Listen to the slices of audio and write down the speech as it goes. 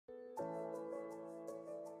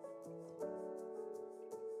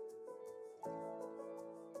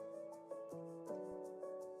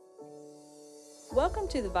Welcome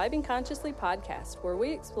to the Vibing Consciously podcast, where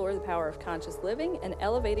we explore the power of conscious living and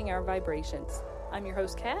elevating our vibrations. I'm your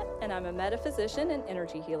host, Kat, and I'm a metaphysician and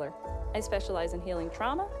energy healer. I specialize in healing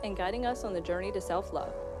trauma and guiding us on the journey to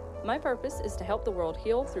self-love. My purpose is to help the world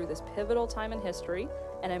heal through this pivotal time in history,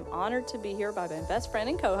 and I'm honored to be here by my best friend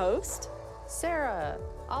and co-host, Sarah.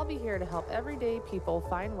 I'll be here to help everyday people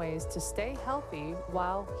find ways to stay healthy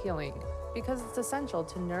while healing, because it's essential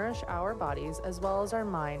to nourish our bodies as well as our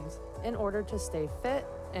minds in order to stay fit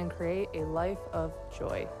and create a life of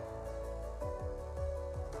joy.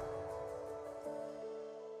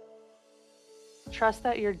 Trust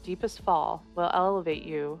that your deepest fall will elevate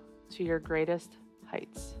you to your greatest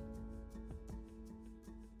heights.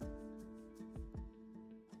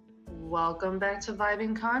 Welcome back to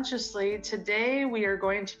Vibing Consciously. Today we are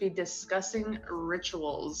going to be discussing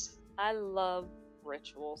rituals. I love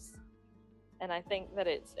rituals. And I think that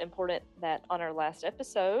it's important that on our last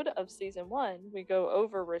episode of season 1, we go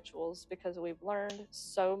over rituals because we've learned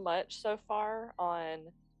so much so far on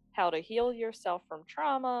how to heal yourself from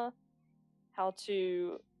trauma, how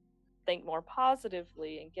to think more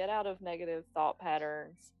positively and get out of negative thought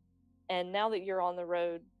patterns. And now that you're on the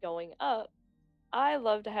road going up, I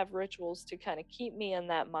love to have rituals to kind of keep me in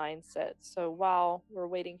that mindset. So while we're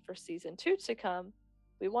waiting for season 2 to come,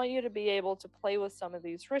 we want you to be able to play with some of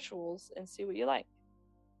these rituals and see what you like.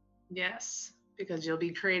 Yes, because you'll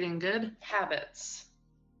be creating good habits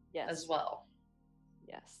as well.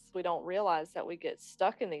 Yes, we don't realize that we get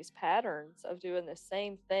stuck in these patterns of doing the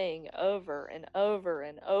same thing over and over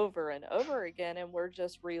and over and over again, and we're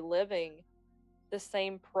just reliving the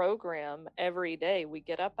same program every day. We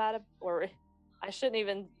get up out of, or I shouldn't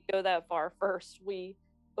even go that far. First, we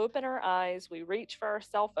open our eyes, we reach for our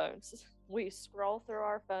cell phones, we scroll through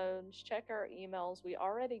our phones, check our emails. We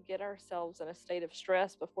already get ourselves in a state of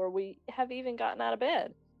stress before we have even gotten out of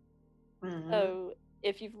bed. Mm-hmm. So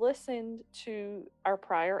if you've listened to our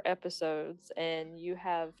prior episodes and you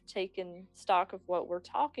have taken stock of what we're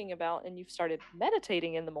talking about and you've started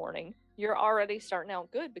meditating in the morning, you're already starting out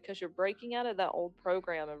good because you're breaking out of that old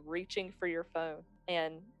program of reaching for your phone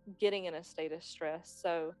and getting in a state of stress.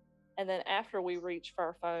 So, and then after we reach for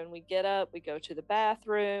our phone, we get up, we go to the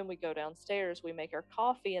bathroom, we go downstairs, we make our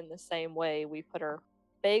coffee in the same way, we put our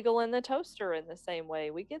bagel in the toaster in the same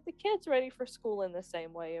way, we get the kids ready for school in the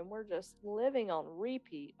same way, and we're just living on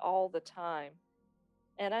repeat all the time.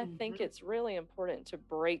 And I think it's really important to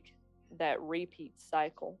break that repeat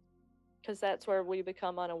cycle because that's where we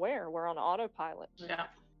become unaware. We're on autopilot. Yeah.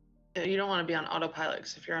 You don't want to be on autopilot,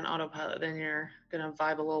 because if you're on autopilot, then you're going to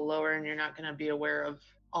vibe a little lower and you're not going to be aware of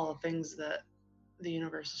all the things that the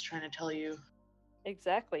universe is trying to tell you.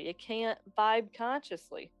 Exactly. You can't vibe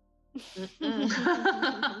consciously.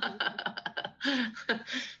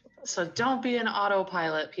 So don't be an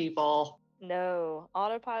autopilot, people. No,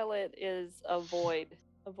 autopilot is a void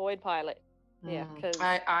pilot. Yeah, because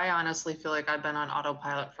I honestly feel like I've been on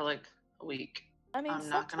autopilot for like a week. I mean, I'm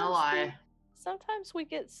not gonna lie. Sometimes we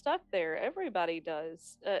get stuck there. Everybody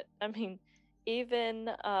does. I mean,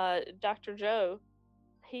 even Dr. Joe,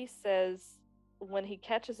 he says when he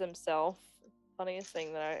catches himself, funniest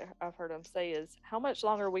thing that I've heard him say is, "How much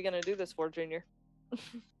longer are we going to do this for, Junior?"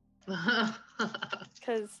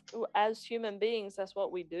 Because as human beings, that's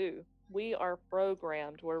what we do. We are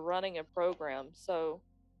programmed. We're running a program. So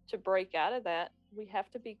to break out of that, we have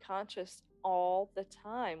to be conscious all the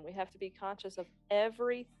time. We have to be conscious of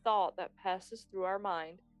every thought that passes through our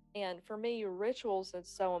mind. And for me, rituals is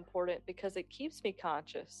so important because it keeps me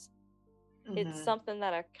conscious. It's something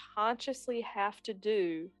that I consciously have to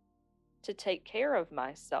do to take care of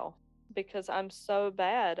myself, because I'm so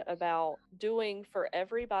bad about doing for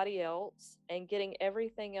everybody else and getting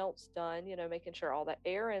everything else done, making sure all the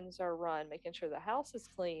errands are run, making sure the house is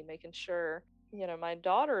clean, making sure, my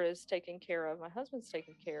daughter is taken care of, my husband's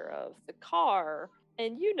taken care of, the car.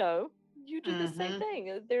 And you do the same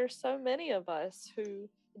thing. There's so many of us who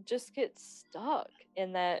just get stuck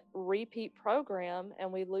in that repeat program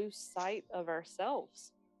and we lose sight of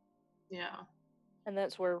ourselves. Yeah. And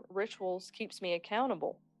that's where rituals keeps me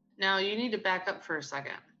accountable. Now you need to back up for a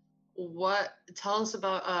second. Tell us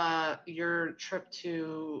about your trip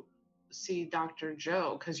to see Dr.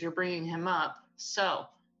 Joe, because you're bringing him up. So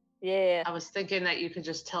yeah, I was thinking that you could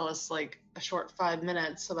just tell us like a short 5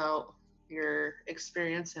 minutes about your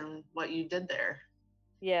experience and what you did there.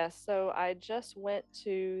 Yeah, so I just went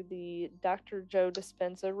to the Dr. Joe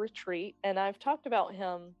Dispenza retreat, and I've talked about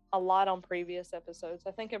him a lot on previous episodes.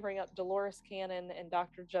 I think I bring up Dolores Cannon and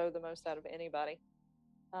Dr. Joe the most out of anybody.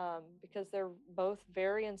 Because they're both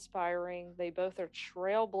very inspiring. They both are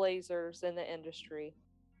trailblazers in the industry.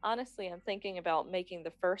 honestly, I'm thinking about making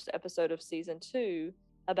the first episode of season 2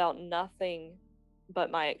 about nothing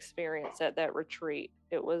but my experience at that retreat.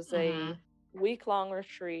 It was a week-long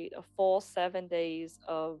retreat, a full 7 days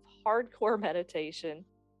of hardcore meditation.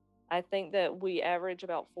 I think that we average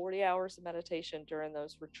about 40 hours of meditation during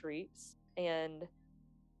those retreats. And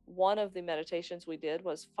one of the meditations we did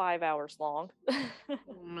was 5 hours long.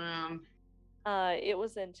 Oh, man. It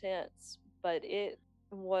was intense, but it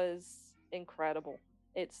was incredible.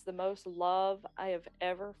 It's the most love I have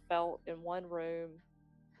ever felt in one room.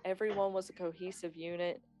 Everyone was a cohesive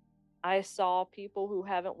unit. I saw people who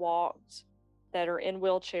haven't walked, that are in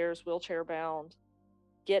wheelchairs, wheelchair bound,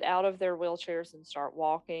 get out of their wheelchairs and start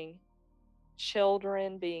walking.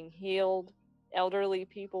 Children being healed, elderly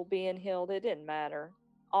people being healed. It didn't matter.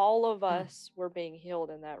 All of us were being healed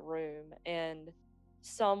in that room, and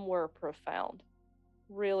some were profound,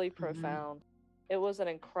 really profound. It was an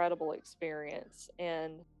incredible experience.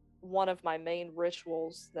 And one of my main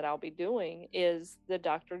rituals that I'll be doing is the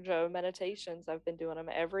Dr. Joe meditations. I've been doing them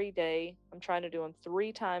every day. I'm trying to do them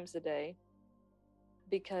 3 times a day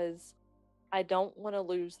because I don't want to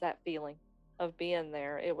lose that feeling of being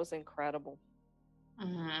there. It was incredible.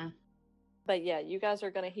 But yeah, you guys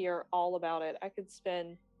are going to hear all about it. I could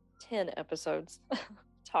spend 10 episodes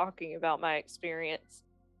talking about my experience,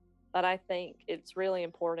 but I think it's really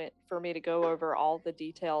important for me to go over all the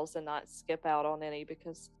details and not skip out on any,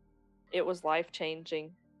 because it was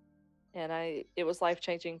life-changing. And it was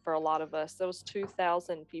life-changing for a lot of us. There was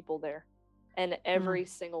 2,000 people there, and every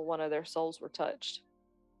single one of their souls were touched.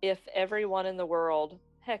 If everyone in the world,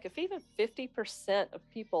 heck, if even 50% of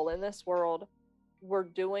people in this world were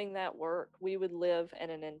doing that work, we would live in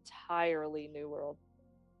an entirely new world.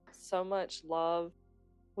 So much love.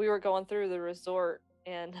 We were going through the resort,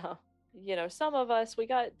 and some of us, we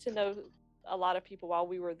got to know a lot of people while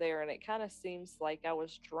we were there, and it kind of seems like I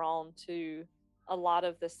was drawn to a lot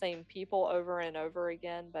of the same people over and over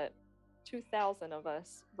again. But 2,000 of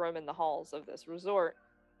us roaming the halls of this resort,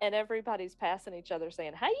 and everybody's passing each other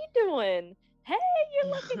saying, "How you doing? Hey, you're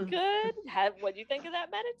looking good. What do you think of that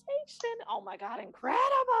meditation? Oh my God,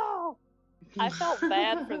 incredible." I felt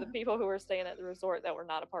bad for the people who were staying at the resort that were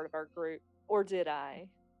not a part of our group. Or did I?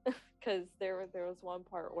 Because there was one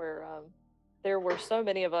part where there were so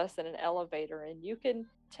many of us in an elevator, and you can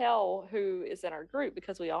tell who is in our group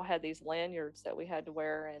because we all had these lanyards that we had to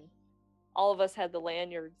wear, and all of us had the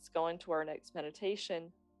lanyards going to our next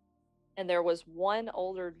meditation. And there was one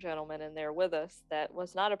older gentleman in there with us that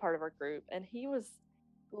was not a part of our group, and he was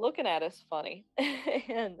looking at us funny.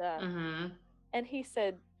 And he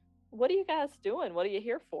said, "What are you guys doing? What are you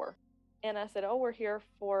here for?" And I said, "Oh, we're here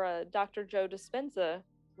for a Dr. Joe Dispenza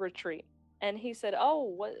retreat." And he said, "Oh,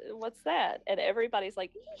 what's that?" And everybody's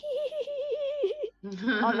like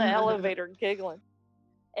on the elevator giggling.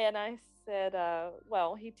 And I said,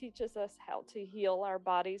 well, he teaches us how to heal our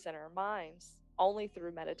bodies and our minds only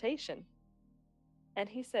through meditation. And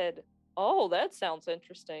he said, "Oh, that sounds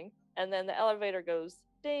interesting." And then the elevator goes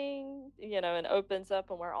ding, and opens up,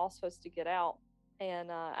 and we're all supposed to get out.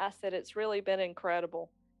 And I said, "It's really been incredible."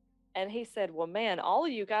 And he said, "Well, man, all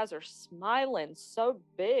of you guys are smiling so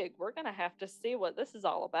big. We're going to have to see what this is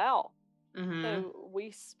all about." So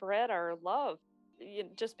we spread our love,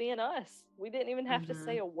 just being us. We didn't even have to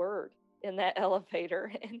say a word in that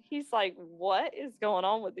elevator. And he's like, "What is going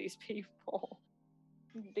on with these people?"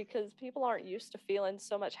 Because people aren't used to feeling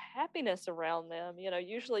so much happiness around them.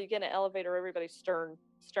 Usually you get in an elevator, everybody's stern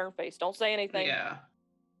face. Don't say anything.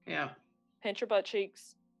 Yeah. Pinch your butt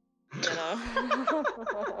cheeks. I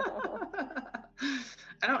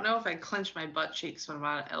don't know if I clench my butt cheeks when I'm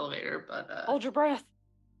on an elevator, but hold your breath.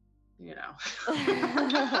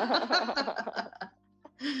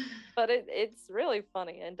 But it's really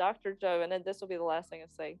funny. And Dr. Joe, and then this will be the last thing I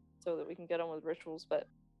say so that we can get on with rituals, but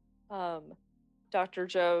Dr.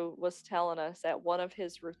 Joe was telling us at one of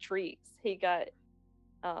his retreats, he got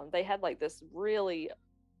they had like this really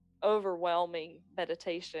overwhelming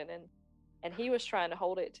meditation, and he was trying to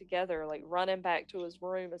hold it together, like running back to his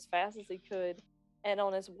room as fast as he could. And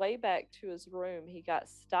on his way back to his room, he got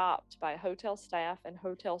stopped by hotel staff and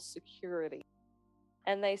hotel security.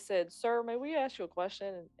 And they said, "Sir, may we ask you a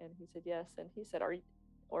question?" And he said, "Yes." And he said,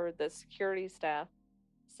 or the security staff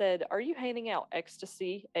said, "Are you handing out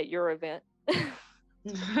ecstasy at your event?"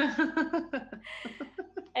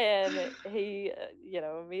 And he,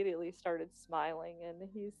 immediately started smiling, and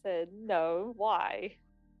he said, "No, why?"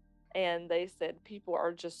 And they said, "People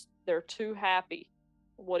are they're too happy.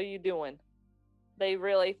 What are you doing?" They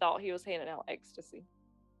really thought he was handing out ecstasy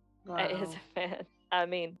at his event. I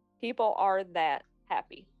mean, people are that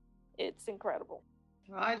happy. It's incredible.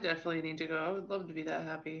 Well, I definitely need to go. I would love to be that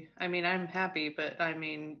happy. I mean, I'm happy, but I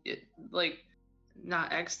mean, like,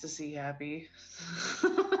 not ecstasy happy.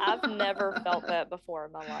 I've never felt that before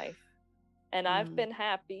in my life. And I've been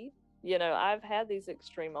happy. I've had these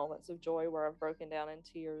extreme moments of joy where I've broken down in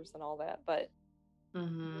tears and all that, but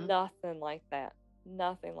nothing like that.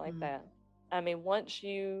 Nothing like that. I mean, once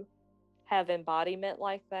you have embodiment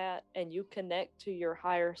like that and you connect to your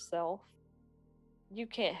higher self, you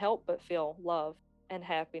can't help but feel love and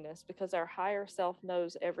happiness because our higher self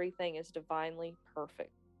knows everything is divinely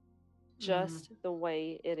perfect, just the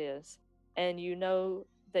way it is. And you know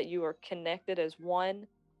that you are connected as one.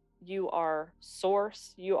 You are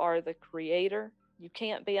source. You are the creator. You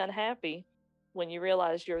can't be unhappy when you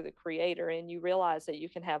realize you're the creator and you realize that you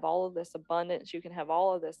can have all of this abundance. You can have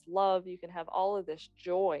all of this love. You can have all of this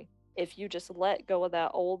joy if you just let go of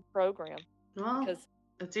that old program. Well, because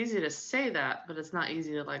it's easy to say that, but it's not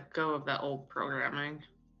easy to let go of that old programming.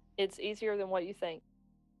 It's easier than what you think.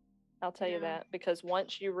 I'll tell you that, because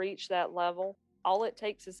once you reach that level, all it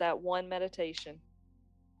takes is that one meditation.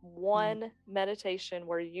 One meditation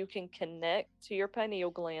where you can connect to your pineal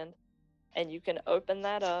gland and you can open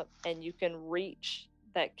that up and you can reach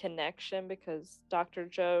that connection, because Dr.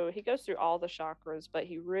 Joe, he goes through all the chakras, but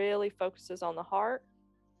he really focuses on the heart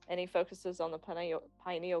and he focuses on the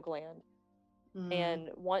pineal gland. And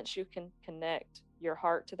once you can connect your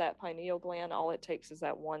heart to that pineal gland, all it takes is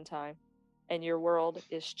that one time and your world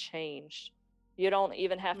is changed. You don't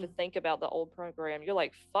even have to think about the old program. You're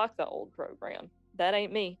like, fuck the old program. That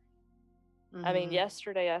ain't me. I mean,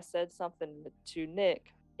 yesterday I said something to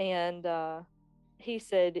Nick and he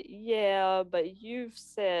said, yeah, but you've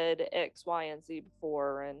said X, Y, and Z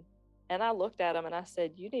before. And I looked at him and I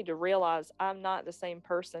said, you need to realize I'm not the same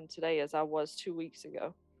person today as I was 2 weeks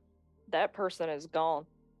ago. That person is gone.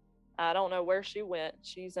 I don't know where she went.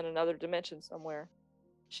 She's in another dimension somewhere.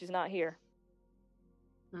 She's not here.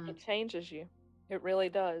 It changes you. It really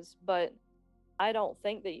does. But I don't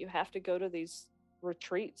think that you have to go to these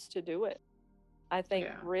retreats to do it. I think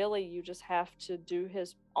really you just have to do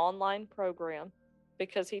his online program,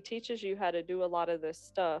 because he teaches you how to do a lot of this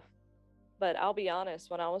stuff. But I'll be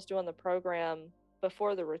honest, when I was doing the program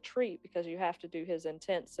before the retreat, because you have to do his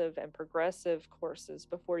intensive and progressive courses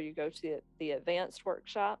before you go to the advanced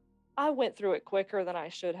workshop, I went through it quicker than I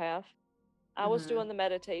should have. I was doing the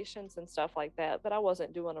meditations and stuff like that, but I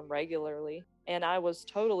wasn't doing them regularly. And I was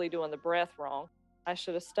totally doing the breath wrong. I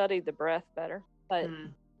should have studied the breath better. But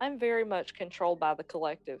I'm very much controlled by the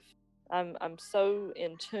collective. I'm so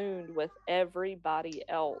in tune with everybody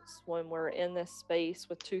else when we're in this space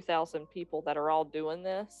with 2,000 people that are all doing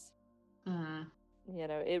this.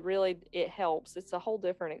 It helps. It's a whole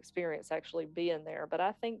different experience actually being there. But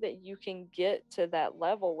I think that you can get to that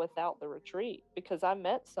level without the retreat, because I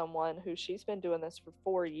met someone who she's been doing this for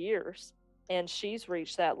 4 years and she's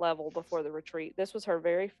reached that level before the retreat. This was her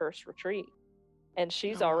very first retreat and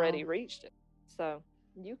she's already reached it. So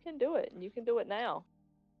you can do it, and you can do it now.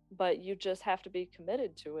 But you just have to be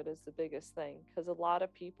committed to it is the biggest thing, because a lot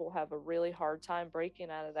of people have a really hard time breaking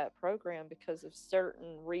out of that program because of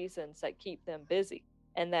certain reasons that keep them busy.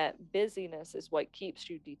 And that busyness is what keeps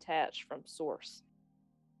you detached from source.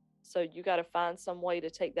 So you got to find some way to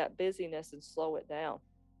take that busyness and slow it down.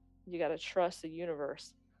 You got to trust the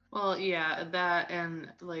universe. Well, yeah, that, and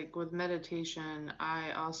like with meditation,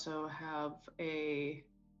 I also have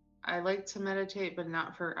I like to meditate, but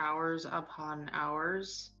not for hours upon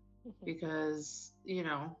hours, because,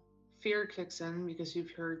 fear kicks in because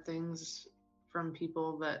you've heard things from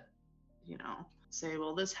people that, say,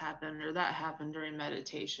 well, this happened or that happened during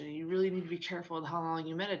meditation. You really need to be careful with how long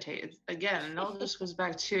you meditate. Again, it all just goes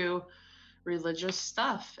back to religious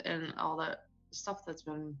stuff and all that stuff that's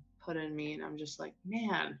been put in me. And I'm just like,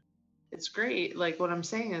 man, it's great. Like, what I'm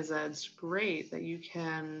saying is that it's great that you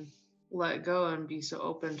can let go and be so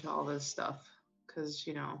open to all this stuff, because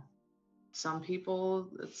some people,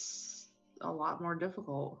 it's a lot more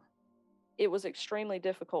difficult. It was extremely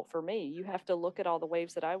difficult for me. You have to look at all the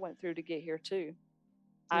waves that I went through to get here too.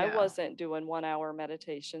 I wasn't doing 1 hour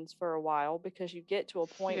meditations for a while, because you get to a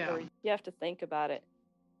point where you have to think about it.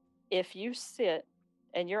 If you sit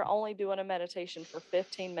and you're only doing a meditation for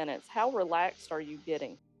 15 minutes, how relaxed are you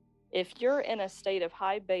getting? If you're in a state of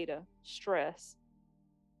high beta stress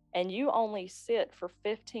and you only sit for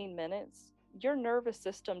 15 minutes, your nervous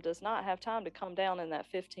system does not have time to come down in that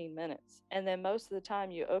 15 minutes. And then most of the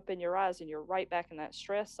time you open your eyes and you're right back in that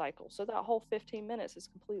stress cycle. So that whole 15 minutes is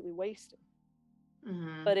completely wasted.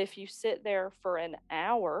 But if you sit there for an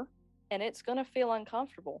hour, and it's going to feel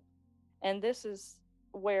uncomfortable. And this is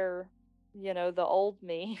where, the old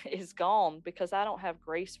me is gone, because I don't have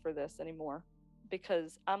grace for this anymore.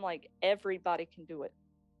 because I'm like, everybody can do it,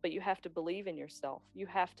 but you have to believe in yourself. You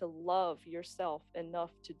have to love yourself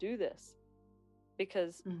enough to do this.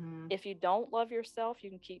 Because if you don't love yourself,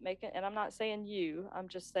 you can keep making, and I'm not saying you, I'm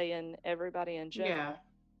just saying everybody in general.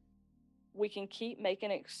 We can keep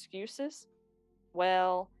making excuses.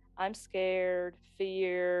 Well, I'm scared,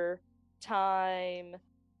 fear, time,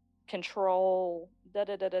 control, da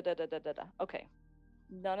da da da da da da da. Okay,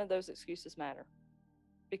 none of those excuses matter.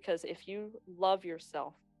 Because if you love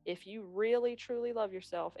yourself, if you really truly love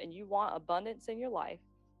yourself and you want abundance in your life,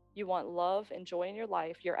 you want love and joy in your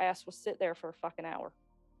life, your ass will sit there for a fucking hour.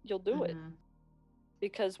 You'll do it.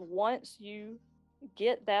 Because once you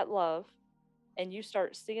get that love and you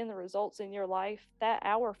start seeing the results in your life, that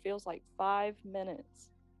hour feels like 5 minutes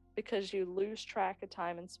because you lose track of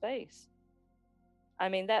time and space. I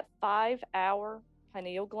mean, that 5-hour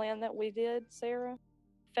pineal gland that we did, Sarah,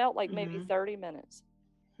 felt like maybe 30 minutes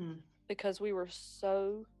because we were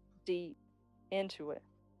so deep into it.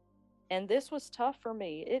 And this was tough for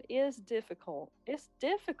me. It is difficult. It's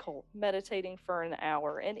difficult meditating for an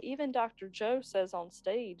hour. And even Dr. Joe says on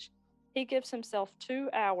stage, he gives himself 2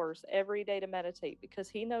 hours every day to meditate because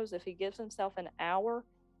he knows if he gives himself an hour,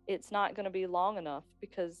 it's not going to be long enough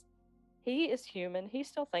because he is human. He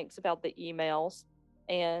still thinks about the emails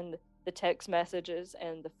and the text messages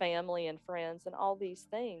and the family and friends and all these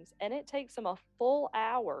things. And it takes him a full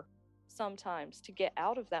hour sometimes to get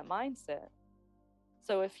out of that mindset.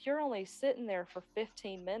 So if you're only sitting there for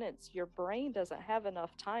 15 minutes, your brain doesn't have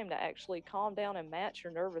enough time to actually calm down and match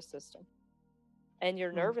your nervous system. And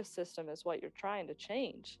your nervous system is what you're trying to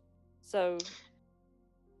change. So,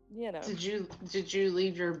 you know. Did you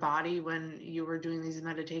leave your body when you were doing these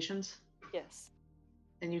meditations? Yes.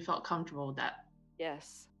 And you felt comfortable with that?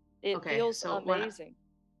 Yes. It feels amazing.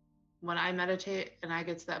 When I meditate and I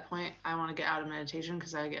get to that point, I want to get out of meditation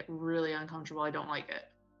because I get really uncomfortable. I don't like it.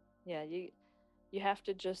 Yeah, you have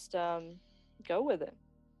to just go with it.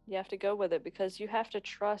 You have to go with it because you have to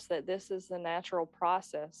trust that this is the natural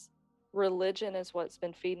process. Religion is what's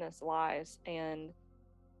been feeding us lies. And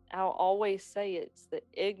I'll always say it's the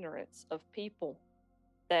ignorance of people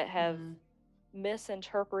that have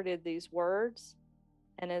misinterpreted these words.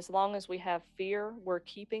 And as long as we have fear, we're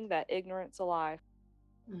keeping that ignorance alive.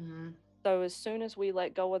 So as soon as we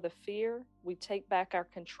let go of the fear, we take back our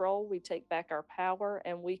control, we take back our power,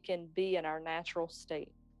 and we can be in our natural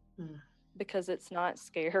state. Because it's not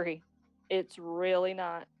scary. It's really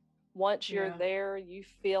not. Once you're there, you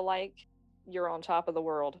feel like you're on top of the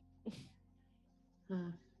world.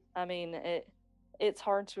 I mean, it's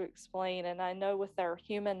hard to explain. And I know with our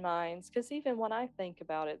human minds, because even when I think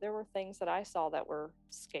about it, there were things that I saw that were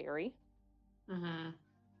scary.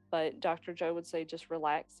 But Dr. Joe would say, just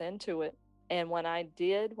relax into it. And when I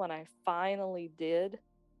finally did,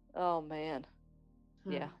 oh man.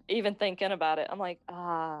 Yeah. Even thinking about it, I'm like,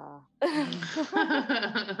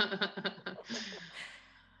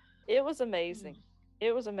 It was amazing.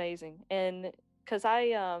 It was amazing. And because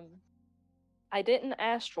I didn't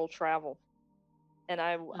astral travel. And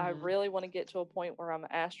I really want to get to a point where I'm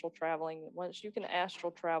astral traveling. Once you can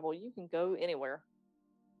astral travel, you can go anywhere.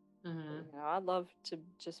 You know, I'd love to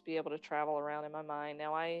just be able to travel around in my mind.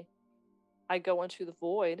 Now I go into the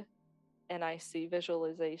void and I see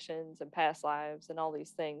visualizations and past lives and all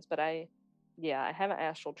these things, but I haven't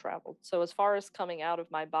astral traveled. So as far as coming out of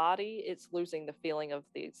my body, it's losing the feeling of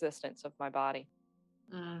the existence of my body.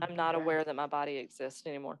 I'm not aware that my body exists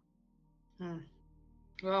anymore.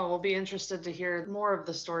 Well, we'll be interested to hear more of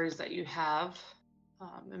the stories that you have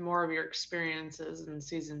and more of your experiences in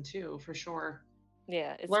season 2 for sure.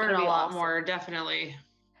 Yeah, it's learn a lot more, definitely.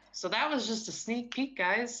 So that was just a sneak peek,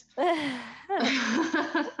 guys. Yeah,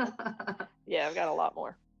 I've got a lot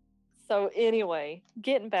more. So anyway,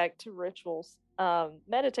 getting back to rituals,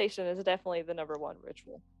 meditation is definitely the number one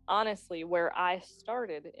ritual. Honestly, where I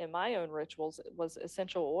started in my own rituals was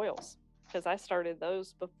essential oils, because I started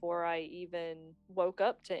those before I even woke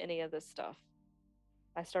up to any of this stuff.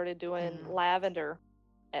 I started doing lavender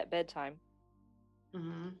at bedtime.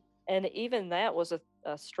 And even that was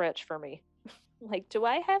a stretch for me. Like, do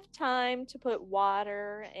I have time to put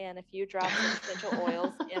water and a few drops of essential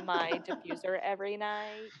oils in my diffuser every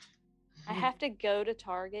night? I have to go to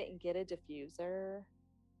Target and get a diffuser.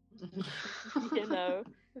 You know,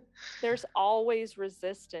 there's always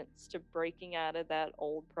resistance to breaking out of that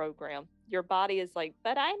old program. Your body is like,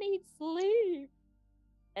 but I need sleep.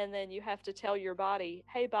 And then you have to tell your body,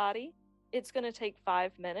 hey, body, it's going to take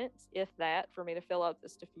 5 minutes, if that, for me to fill up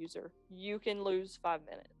this diffuser. You can lose 5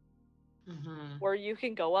 minutes. Or you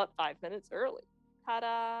can go up 5 minutes early.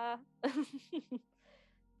 Ta-da!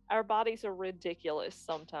 Our bodies are ridiculous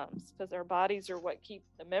sometimes because our bodies are what keep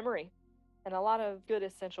the memory. And a lot of good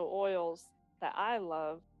essential oils that I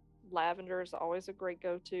love, lavender is always a great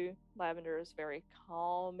go-to. Lavender is very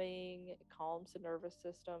calming, it calms the nervous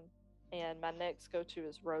system. And my next go-to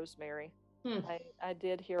is rosemary. I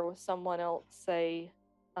did hear with someone else say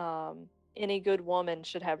any good woman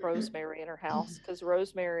should have rosemary in her house because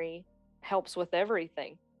rosemary helps with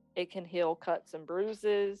everything. It can heal cuts and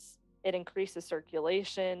bruises. It increases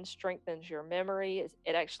circulation, strengthens your memory.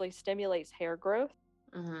 It actually stimulates hair growth.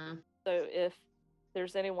 Mm-hmm. So if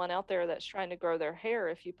there's anyone out there that's trying to grow their hair,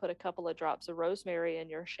 if you put a couple of drops of rosemary in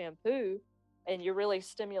your shampoo and you really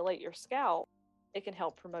stimulate your scalp, it can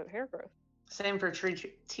help promote hair growth. Same for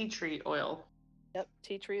tea tree oil. Yep,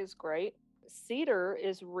 tea tree is great. Cedar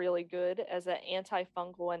is really good as an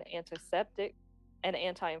antifungal and antiseptic and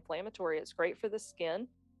anti-inflammatory. It's great for the skin.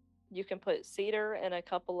 You can put cedar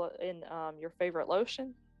in your favorite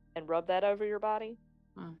lotion and rub that over your body.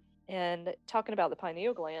 And talking about the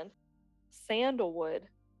pineal gland, sandalwood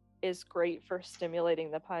is great for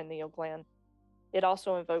stimulating the pineal gland. It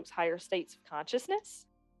also invokes higher states of consciousness.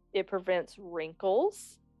 It prevents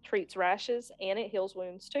wrinkles, treats rashes, and it heals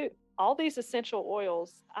wounds too. All these essential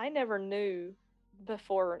oils, I never knew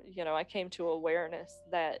before, I came to awareness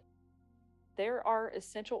that there are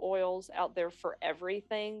essential oils out there for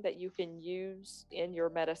everything that you can use in your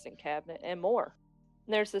medicine cabinet and more.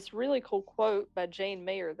 And there's this really cool quote by Jane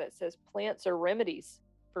Mayer that says, "Plants are remedies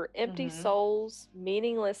for empty souls,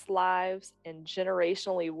 meaningless lives, and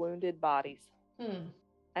generationally wounded bodies."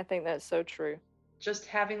 I think that's so true. Just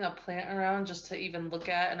having a plant around just to even look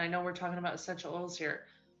at, and I know we're talking about essential oils here,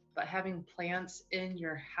 but having plants in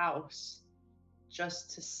your house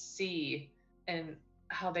just to see and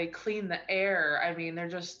how they clean the air. I mean,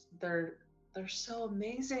 they're so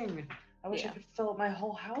amazing. I wish I could fill up my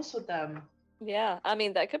whole house with them. Yeah, I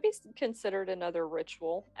mean, that could be considered another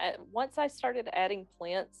ritual. Once I started adding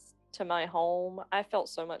plants to my home, I felt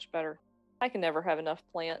so much better. I can never have enough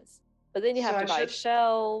plants. But then you have to buy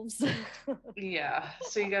shelves. Yeah,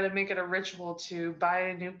 so you got to make it a ritual to buy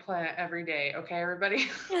a new plant every day. Okay, everybody?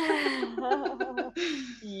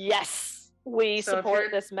 Yes, we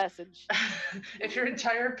support this message. If your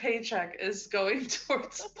entire paycheck is going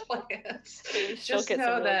towards plants, just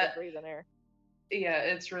know that breathing air. Yeah,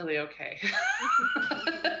 it's really okay.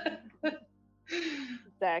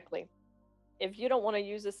 Exactly. If you don't want to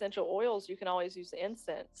use essential oils, you can always use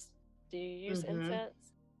incense. Do you use incense?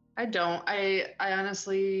 I don't. I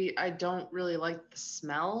honestly, I don't really like the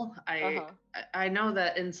smell. I know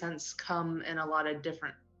that incense come in a lot of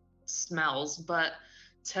different smells, but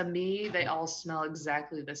to me, they all smell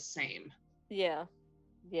exactly the same. Yeah.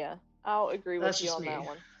 I'll agree with you on that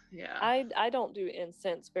one. Yeah. I don't do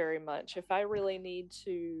incense very much. If I really need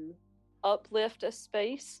to uplift a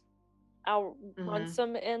space, I'll run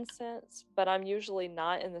some incense, but I'm usually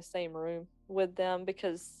not in the same room with them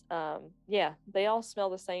because, they all smell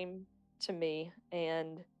the same to me.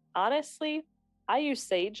 And honestly, I use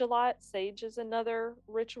sage a lot. Sage is another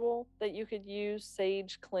ritual that you could use.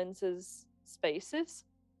 Sage cleanses spaces.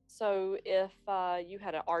 So if you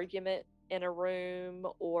had an argument in a room,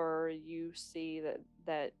 or you see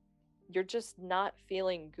that you're just not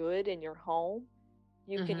feeling good in your home,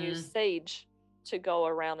 you can use sage to go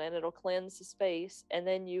around and it'll cleanse the space. And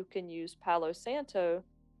then you can use Palo Santo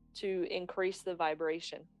to increase the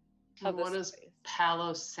vibration of the space. What is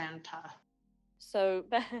Palo Santo? So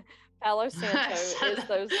Palo Santo is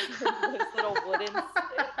those little wooden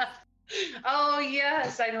sticks. Oh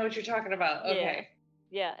yes, I know what you're talking about. Okay.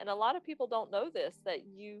 Yeah, and a lot of people don't know this, that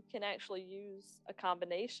you can actually use a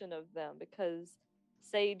combination of them, because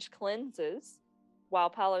sage cleanses while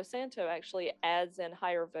Palo Santo actually adds in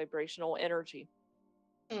higher vibrational energy.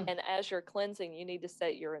 And as you're cleansing, you need to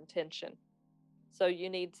set your intention. So you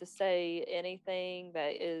need to say, anything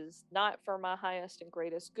that is not for my highest and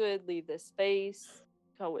greatest good, leave this space,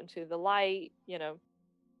 go into the light.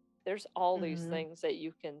 There's all these things that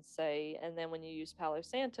you can say. And then when you use Palo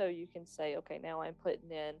Santo, you can say, okay, now I'm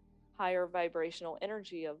putting in higher vibrational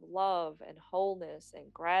energy of love and wholeness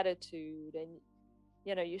and gratitude. And,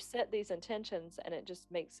 you set these intentions, and it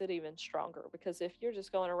just makes it even stronger. Because if you're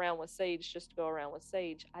just going around with sage just to go around with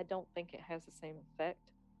sage, I don't think it has the same effect.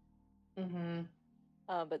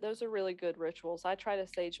 But those are really good rituals. I try to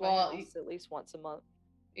sage my house at least once a month.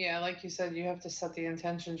 Yeah, like you said, you have to set the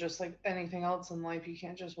intention just like anything else in life. You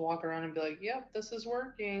can't just walk around and be like, yep, this is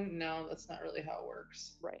working. No, that's not really how it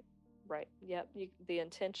works. Right. Yep. The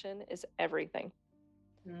intention is everything.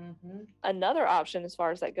 Another option as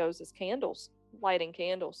far as that goes is candles, lighting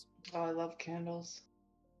candles. Oh, I love candles.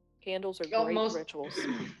 Candles are great rituals.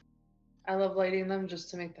 I love lighting them just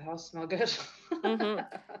to make the house smell good. Mm-hmm.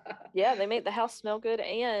 Yeah, they make the house smell good,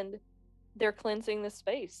 and they're cleansing the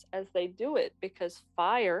space as they do it, because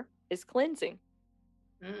fire is cleansing.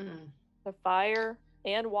 Mm. The fire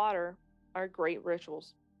and water are great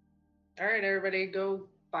rituals. All right, everybody, go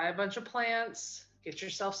buy a bunch of plants, get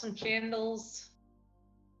yourself some candles.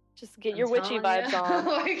 Just get I'm your witchy telling you. vibes on.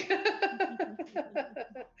 Like,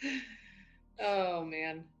 oh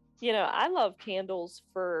man. You know, I love candles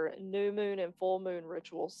for new moon and full moon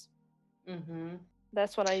rituals. Mm-hmm.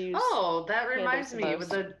 That's when I use Oh, that reminds candles the me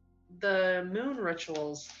with most. the moon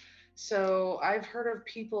rituals. So I've heard of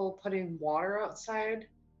people putting water outside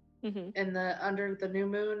Mm-hmm. in the under the new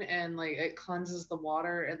moon, and like it cleanses the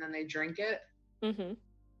water and then they drink it. Mm-hmm.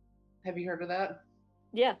 Have you heard of that?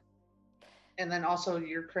 Yeah, And then also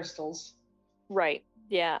your crystals. right.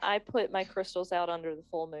 Yeah, I put my crystals out under the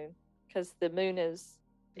full moon because the moon It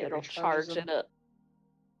it'll recharges charge them. it up.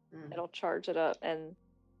 Mm. It'll charge it up. And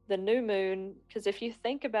the new moon, because if you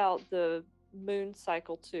think about the moon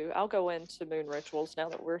cycle too, I'll go into moon rituals now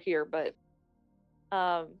that we're here, but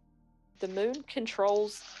the moon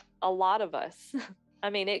controls a lot of us. I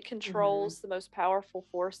mean, it controls the most powerful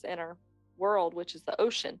force in our world, which is the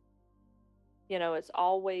ocean. You know, it's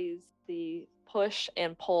always the push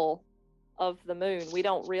and pull of the moon. We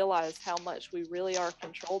don't realize how much we really are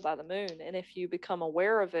controlled by the moon. And if you become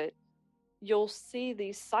aware of it, you'll see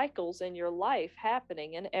these cycles in your life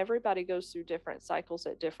happening. And everybody goes through different cycles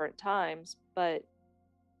at different times. But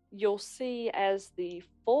you'll see as the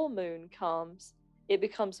full moon comes, it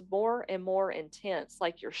becomes more and more intense,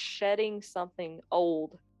 like you're shedding something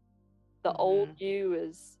old. The old you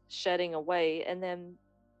is shedding away. And then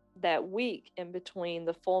that week in between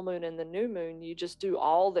the full moon and the new moon, you just do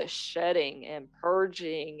all this shedding and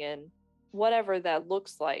purging and whatever that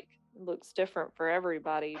looks like. It looks different for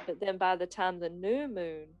everybody. But then by the time the new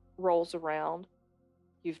moon rolls around,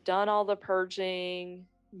 you've done all the purging,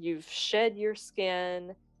 you've shed your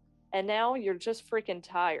skin, and now you're just freaking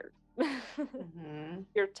tired.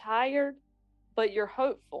 You're tired, but you're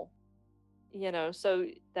hopeful. You know, so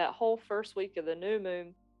that whole first week of the new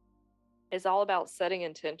moon is all about setting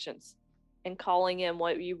intentions and calling in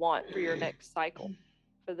what you want for your next cycle,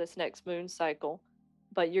 for this next moon cycle.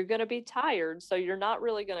 But you're going to be tired, so you're not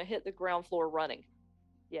really going to hit the ground floor running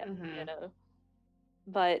yet, you know.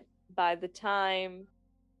 But by the time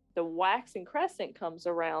the waxing crescent comes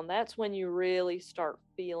around, that's when you really start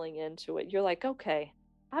feeling into it. You're like, okay,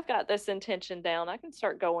 I've got this intention down. I can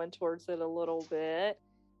start going towards it a little bit.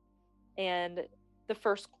 And the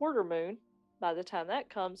first quarter moon, by the time that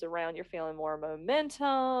comes around, you're feeling more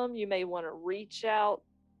momentum. You may want to reach out,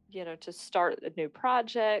 you know, to start a new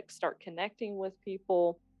project, start connecting with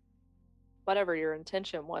people, whatever your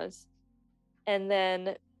intention was. And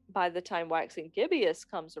then by the time waxing gibbous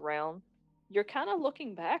comes around, you're kind of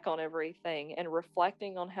looking back on everything and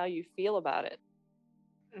reflecting on how you feel about it.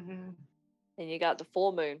 And you got the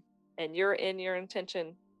full moon, and you're in your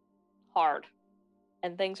intention hard,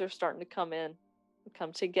 and things are starting to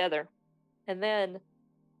come together. And then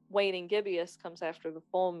waning gibbous comes after the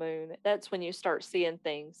full moon. That's when you start seeing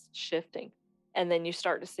things shifting. And then you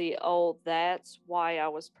start to see, oh, that's why I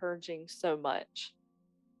was purging so much.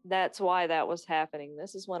 That's why that was happening.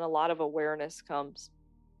 This is when a lot of awareness comes.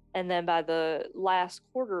 And then by the last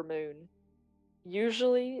quarter moon,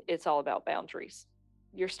 usually it's all about boundaries.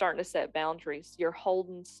 You're starting to set boundaries. You're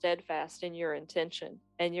holding steadfast in your intention.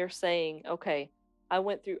 And you're saying, okay, I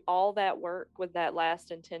went through all that work with that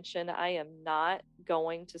last intention. I am not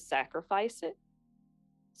going to sacrifice it.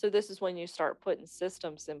 So this is when you start putting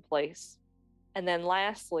systems in place. And then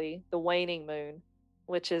lastly, the waning moon,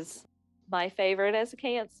 which is my favorite as a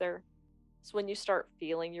Cancer. It's when you start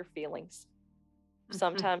feeling your feelings.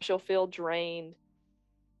 Sometimes you'll feel drained.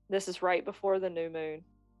 This is right before the new moon.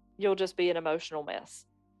 You'll just be an emotional mess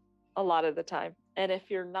a lot of the time. And if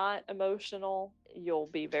you're not emotional, you'll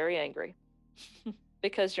be very angry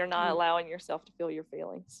because you're not allowing yourself to feel your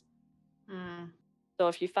feelings. So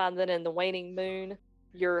if you find that in the waning moon,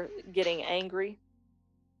 you're getting angry,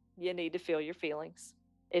 you need to feel your feelings.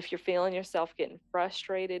 If you're feeling yourself getting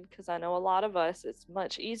frustrated, because I know a lot of us, it's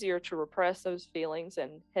much easier to repress those feelings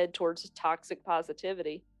and head towards toxic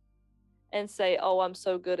positivity and say, oh, I'm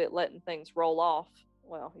so good at letting things roll off.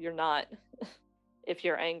 Well, you're not. If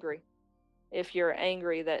you're angry,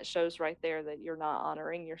 that shows right there that you're not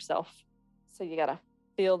honoring yourself. So you got to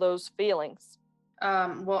feel those feelings.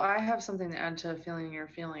 Well, I have something to add to feeling your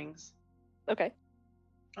feelings. Okay.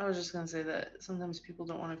 I was just going to say that sometimes people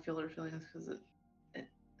don't want to feel their feelings because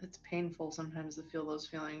it's painful sometimes to feel those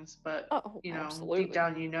feelings, but you know, absolutely. deep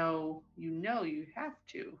down, you know you have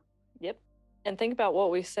to. Yep. And think about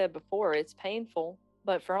what we said before. It's painful,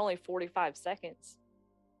 but for only 45 seconds.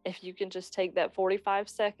 If you can just take that 45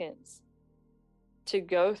 seconds to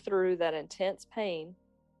go through that intense pain,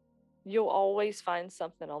 you'll always find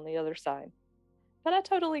something on the other side. But I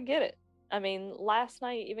totally get it. I mean, last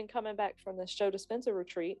night, even coming back from the Joe Dispenza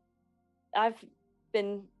retreat, I've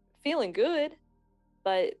been feeling good,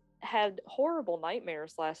 but had horrible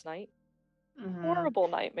nightmares last night. Horrible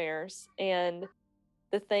nightmares. And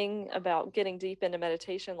the thing about getting deep into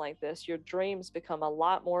meditation like this, your dreams become a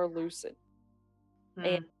lot more lucid.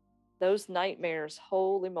 And those nightmares,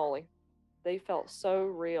 holy moly, they felt so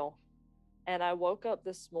real. And I woke up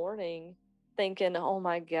this morning thinking, oh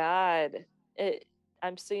my God,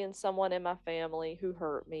 I'm seeing someone in my family who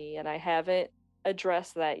hurt me, and I haven't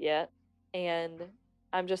addressed that yet. And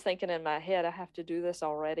I'm just thinking in my head, I have to do this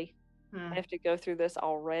already. I have to go through this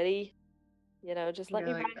already. You know, just let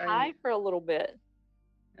me ride high for a little bit.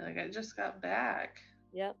 Like, I just got back.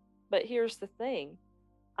 Yep. But here's the thing.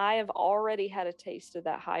 I have already had a taste of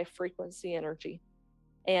that high frequency energy.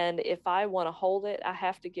 And if I want to hold it, I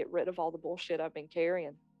have to get rid of all the bullshit I've been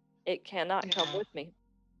carrying. It cannot come with me.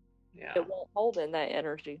 Yeah. It won't hold in that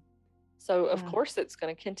energy. So of course it's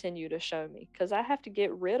going to continue to show me, because I have to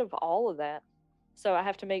get rid of all of that. So I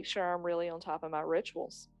have to make sure I'm really on top of my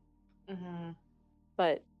rituals.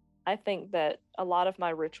 But I think that a lot of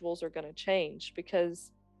my rituals are going to change,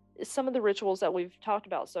 because some of the rituals that we've talked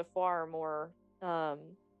about so far are more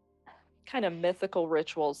kind of mythical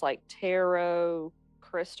rituals, like tarot,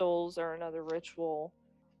 crystals are another ritual.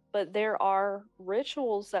 But there are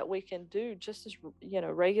rituals that we can do just as, you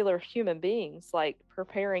know, regular human beings, like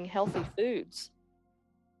preparing healthy foods.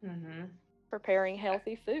 Preparing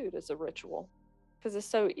healthy food is a ritual, because it's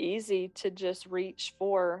so easy to just reach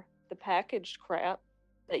for the packaged crap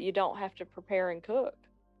that you don't have to prepare and cook.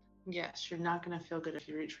 Yes, you're not going to feel good if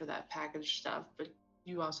you reach for that packaged stuff, but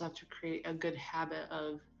you also have to create a good habit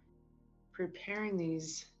of preparing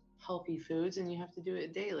these healthy foods, and you have to do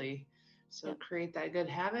it daily. So create that good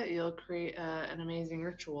habit, you'll create an amazing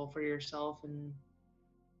ritual for yourself, and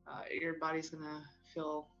your body's going to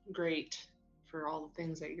feel great for all the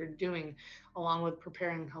things that you're doing. Along with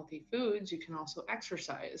preparing healthy foods, you can also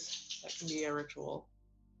exercise. That can be a ritual.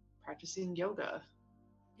 Practicing yoga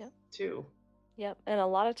too. Yep. And a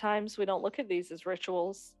lot of times we don't look at these as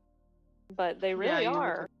rituals, but they really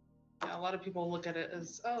are. A lot of people look at it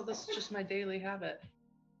as, oh, this is just my daily habit.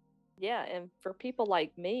 Yeah. And for people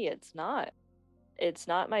like me, it's not. It's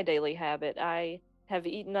not my daily habit. I have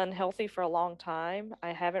eaten unhealthy for a long time.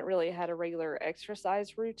 I haven't really had a regular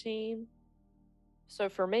exercise routine. So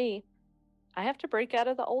for me, I have to break out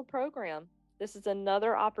of the old program. This is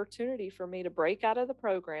another opportunity for me to break out of the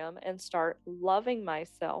program and start loving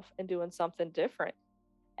myself and doing something different.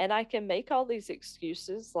 And I can make all these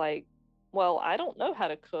excuses like, well, I don't know how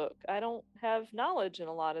to cook. I don't have knowledge in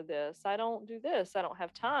a lot of this. I don't do this. I don't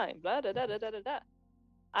have time. Blah, da, da, da, da, da, da.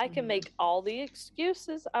 I can make all the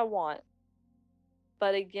excuses I want.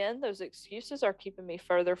 But again, those excuses are keeping me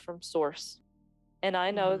further from source. And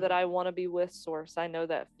I know that I want to be with source. I know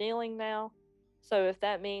that feeling now. So if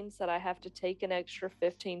that means that I have to take an extra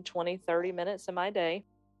 15, 20, 30 minutes of my day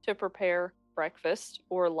to prepare breakfast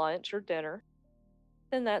or lunch or dinner,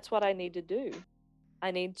 then that's what I need to do. I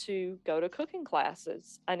need to go to cooking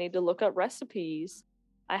classes. I need to look up recipes.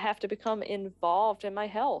 I have to become involved in my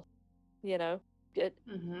health. You know,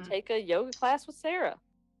 take a yoga class with Sarah.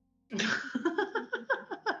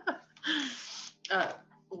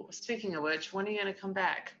 Speaking of which, when are you going to come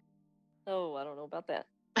back? Oh, I don't know about that.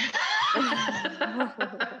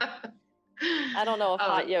 I don't know if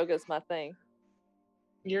hot yoga is my thing.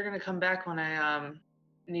 You're going to come back when I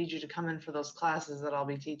need you to come in for those classes that I'll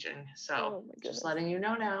be teaching. So just letting you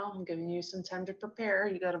know now, I'm giving you some time to prepare.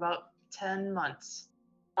 You got about 10 months.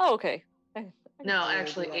 Oh, okay. No,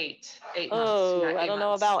 actually 8. 8 months. Oh, I don't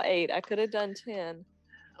know about 8. I could have done 10.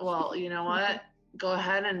 Well, you know what? Go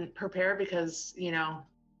ahead and prepare, because, you know,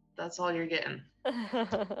 that's all you're getting.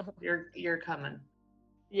 You're coming.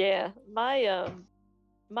 Yeah.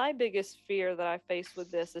 My biggest fear that I face with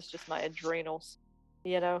this is just my adrenals.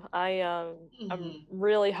 You know, I'm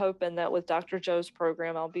really hoping that with Dr. Joe's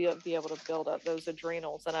program, I'll be able to build up those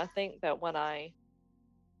adrenals. And I think that when I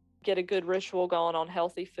get a good ritual going on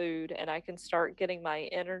healthy food and I can start getting my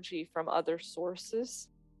energy from other sources,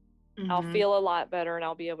 I'll feel a lot better, and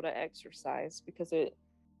I'll be able to exercise, because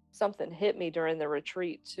something hit me during the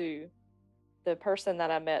retreat too. The person that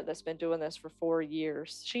I met that's been doing this for 4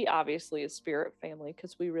 years, she obviously is spirit family,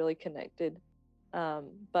 because we really connected.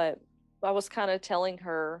 But I was kind of telling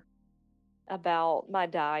her about my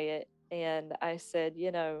diet, and I said,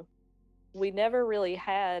 you know, we never really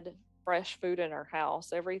had fresh food in our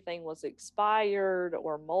house. Everything was expired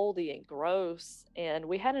or moldy and gross. And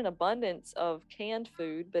we had an abundance of canned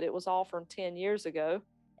food, but it was all from 10 years ago.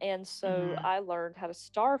 And so I learned how to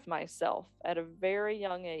starve myself at a very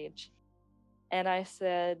young age. And I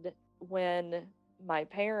said, when my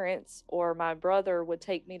parents or my brother would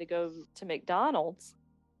take me to go to McDonald's,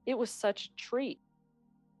 it was such a treat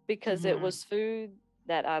because it was food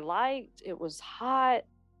that I liked. It was hot,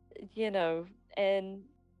 and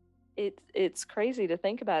it's crazy to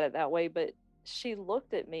think about it that way. But she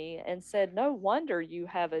looked at me and said, no wonder you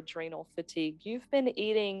have adrenal fatigue. You've been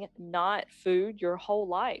eating not food your whole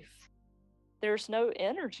life. There's no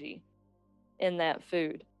energy in that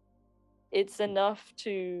food. It's enough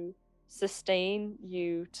to sustain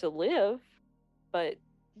you to live, but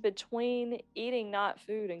between eating not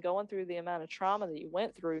food and going through the amount of trauma that you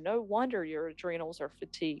went through, no wonder your adrenals are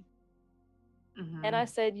fatigued. And I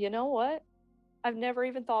said, you know what? I've never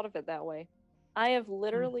even thought of it that way. I have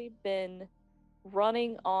literally been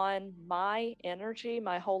running on my energy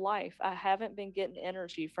my whole life. I haven't been getting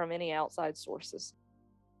energy from any outside sources.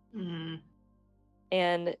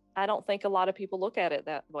 And I don't think a lot of people look at it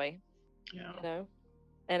that way. Yeah.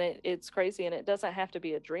 And it's crazy. And it doesn't have to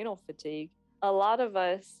be adrenal fatigue. A lot of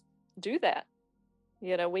us do that.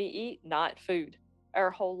 We eat not food our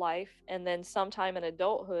whole life. And then sometime in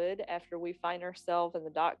adulthood, after we find ourselves in the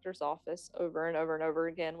doctor's office over and over and over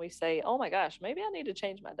again, we say, oh my gosh, maybe I need to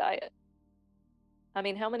change my diet. I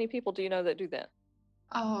mean, how many people do you know that do that?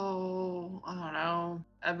 Oh, I don't know.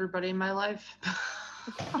 Everybody in my life.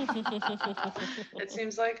 It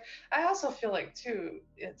seems like. I also feel like, too,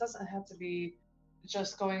 it doesn't have to be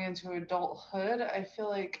just going into adulthood. I feel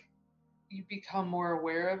like you become more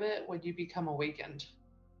aware of it when you become awakened.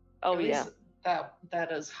 Oh, At yeah. least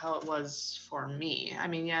that is how it was for me. I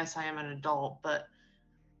mean, yes, I am an adult, but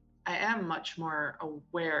I am much more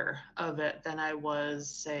aware of it than I was,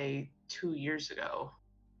 say, 2 years ago.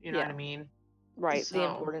 You know what I mean? Right. So, The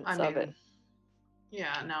importance of it.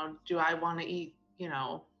 Yeah. Now, do I want to eat,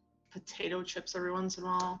 potato chips every once in a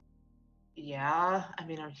while? Yeah. I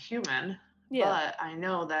mean, I'm human. Yeah. But I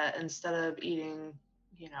know that instead of eating,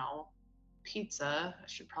 pizza, I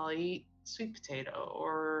should probably eat sweet potato.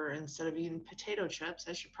 Or instead of eating potato chips,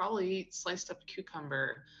 I should probably eat sliced up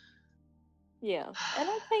cucumber. Yeah. And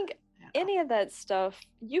I think any of that stuff,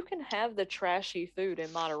 you can have the trashy food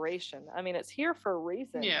in moderation. I mean, it's here for a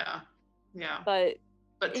reason. Yeah. Yeah. But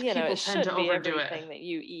people it tend to shouldn't be overdo everything it. that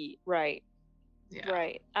you eat. Right. Yeah.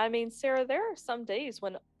 Right. I mean, Sarah, there are some days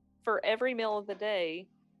when for every meal of the day,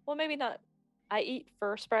 well, maybe not, I eat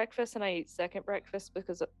first breakfast and I eat second breakfast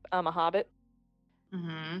because I'm a hobbit.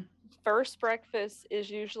 First breakfast is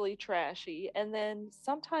usually trashy. And then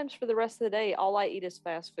sometimes for the rest of the day, all I eat is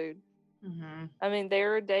fast food. I mean,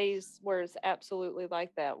 there are days where it's absolutely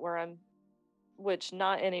like that, which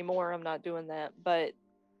not anymore, I'm not doing that. But,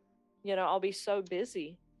 I'll be so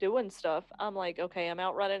busy doing stuff. I'm like, okay, I'm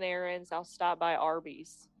out running errands. I'll stop by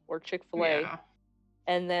Arby's or Chick-fil-A. Yeah.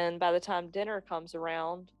 And then by the time dinner comes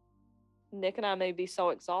around, Nick and I may be so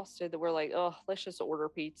exhausted that we're like, oh, let's just order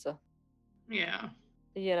pizza. Yeah.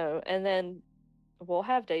 And then we'll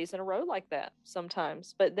have days in a row like that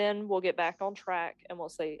sometimes. But then we'll get back on track and we'll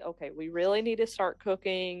say, okay, we really need to start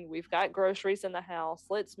cooking. We've got groceries in the house.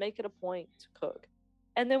 Let's make it a point to cook.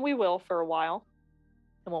 And then we will for a while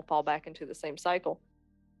and we'll fall back into the same cycle.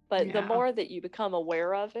 But the more that you become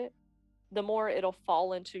aware of it, the more it'll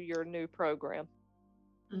fall into your new program.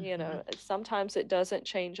 Sometimes it doesn't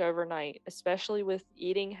change overnight, especially with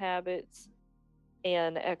eating habits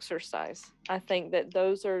and exercise. I think that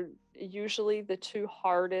those are usually the two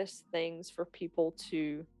hardest things for people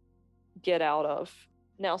to get out of.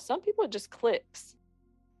 Now, some people it just clicks,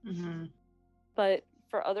 but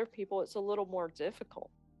for other people it's a little more difficult,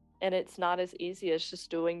 and it's not as easy as just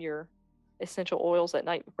doing your essential oils at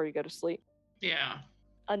night before you go to sleep. Yeah.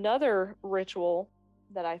 Another ritual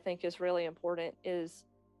that I think is really important is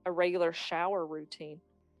a regular shower routine.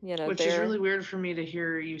 Which is really weird for me to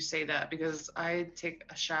hear you say that, because I take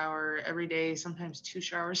a shower every day, sometimes 2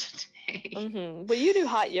 showers a day. Well, you do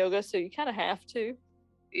hot yoga, so you kind of have to.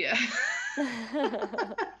 Yeah.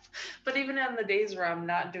 But even on the days where I'm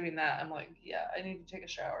not doing that, I'm like, yeah, I need to take a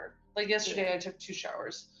shower. Like yesterday, I took 2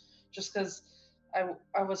 showers just because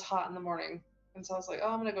I was hot in the morning. And so I was like, oh,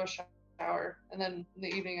 I'm going to go shower. And then in the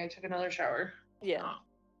evening, I took another shower. Yeah.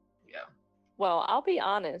 Yeah. Well, I'll be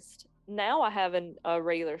honest. Now I have a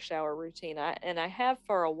regular shower routine, and I have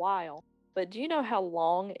for a while. But do you know how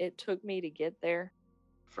long it took me to get there?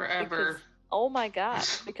 Forever. Oh my God.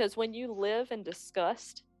 Because when you live in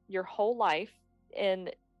disgust your whole life,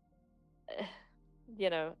 and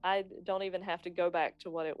I don't even have to go back to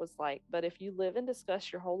what it was like. But if you live and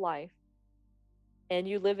discuss your whole life and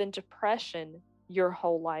you live in depression your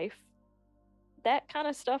whole life, that kind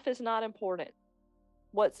of stuff is not important.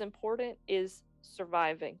 What's important is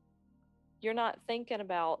surviving. You're not thinking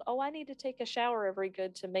about, oh, I need to take a shower every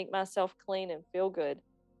good to make myself clean and feel good.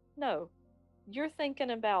 No, you're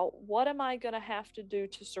thinking about, what am I going to have to do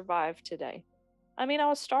to survive today? I mean, I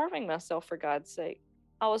was starving myself, for God's sake.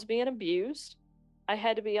 I was being abused. I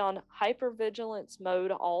had to be on hypervigilance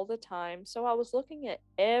mode all the time. So I was looking at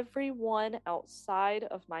everyone outside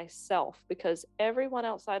of myself, because everyone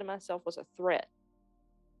outside of myself was a threat.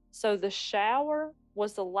 So the shower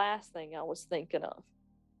was the last thing I was thinking of.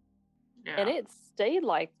 Yeah. And it stayed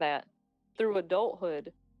like that through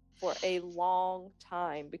adulthood for a long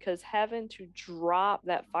time, because having to drop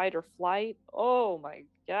that fight or flight, oh my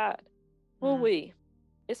God.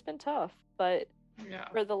 It's been tough. But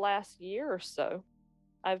for the last year or so,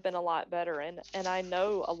 I've been a lot better. And I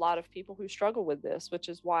know a lot of people who struggle with this, which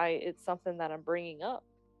is why it's something that I'm bringing up,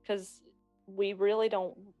 because we really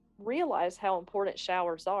don't realize how important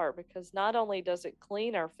showers are, because not only does it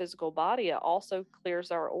clean our physical body, it also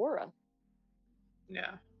clears our aura.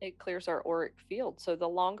 Yeah. It clears our auric field. So the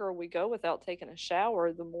longer we go without taking a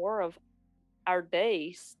shower, the more of our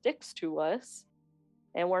day sticks to us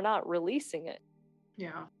and we're not releasing it.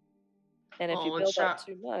 Yeah. And if you build up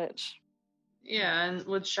too much. Yeah, and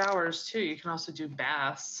with showers too, you can also do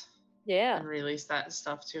baths. Yeah. And release that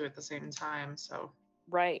stuff too at the same time. So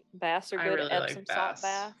right. Baths are good. Really Epsom salt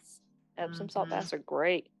baths. Epsom salt baths are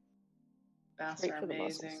great. Baths are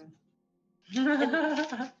amazing.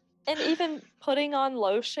 And even putting on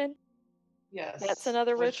lotion. Yes. That's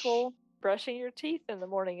another ritual. Brushing your teeth in the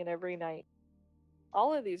morning and every night.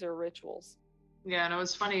 All of these are rituals. Yeah, and it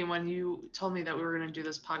was funny when you told me that we were going to do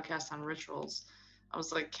this podcast on rituals. I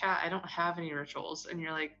was like, Kat, I don't have any rituals. And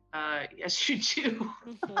you're like, yes, you do.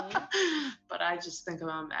 Mm-hmm. But I just think of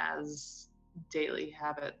them as daily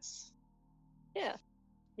habits. Yeah.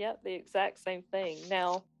 Yep, the exact same thing.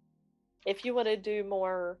 Now, if you want to do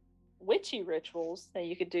more witchy rituals, then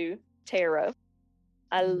you could do tarot.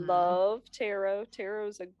 I love tarot. Tarot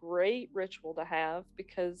is a great ritual to have,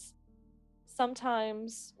 because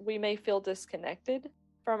sometimes we may feel disconnected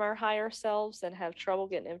from our higher selves and have trouble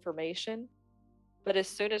getting information. But as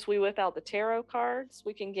soon as we whip out the tarot cards,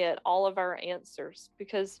 we can get all of our answers,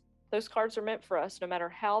 because those cards are meant for us. No matter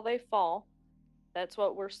how they fall, that's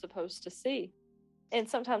what we're supposed to see. And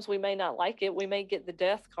sometimes we may not like it. We may get the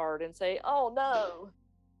death card and say, oh no.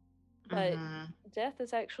 But death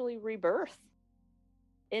is actually rebirth.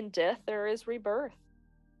 In death, there is rebirth.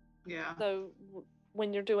 Yeah. So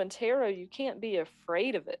when you're doing tarot, you can't be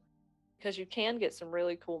afraid of it, because you can get some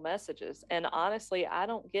really cool messages. And honestly, I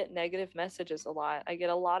don't get negative messages a lot. I get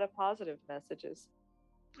a lot of positive messages.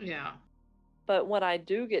 Yeah. But when I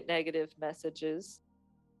do get negative messages,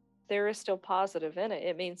 there is still positive in it.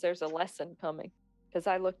 It means there's a lesson coming. Because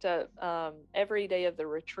I looked up every day of the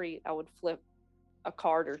retreat, I would flip a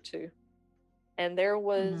card or two. And there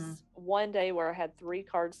was one day where I had 3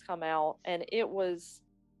 cards come out, and it was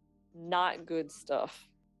not good stuff.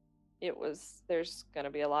 It was, there's going to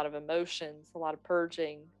be a lot of emotions, a lot of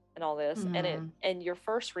purging and all this. And your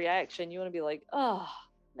first reaction, you want to be like, oh,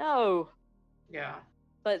 no. Yeah.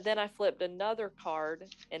 But then I flipped another card,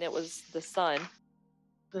 and it was the sun.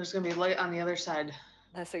 There's going to be light on the other side.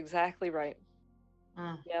 That's exactly right.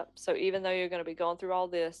 Yep. So even though you're going to be going through all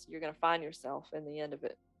this, you're going to find yourself in the end of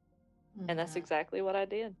it. And that's exactly what I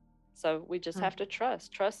did. So we just have to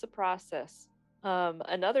trust the process.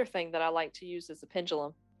 Another thing that I like to use is a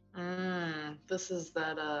pendulum. This is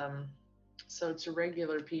that, so to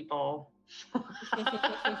regular people, this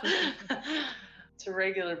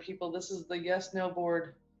is the yes, no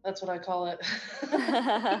board. That's what I call it.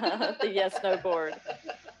 The yes, no board.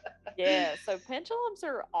 Yeah, so pendulums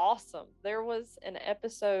are awesome. There was an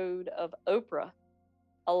episode of Oprah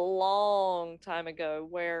a long time ago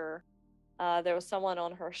where there was someone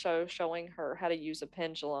on her show showing her how to use a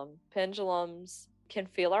pendulum. Pendulums can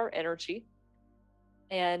feel our energy,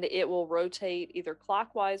 and it will rotate either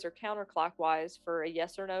clockwise or counterclockwise for a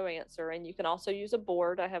yes or no answer. And you can also use a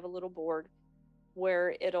board. I have a little board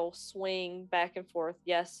where it'll swing back and forth,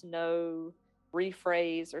 yes, no,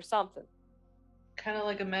 rephrase or something. Kind of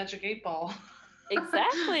like a magic 8-ball.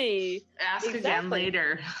 Exactly. Ask again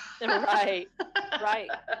later. Right.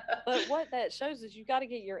 But what that shows is you got to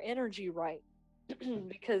get your energy right.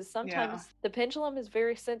 Because sometimes the pendulum is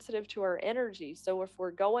very sensitive to our energy. So if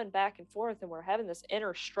we're going back and forth and we're having this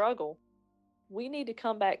inner struggle, we need to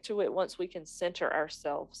come back to it once we can center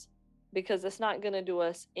ourselves. because it's not going to do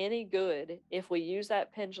us any good if we use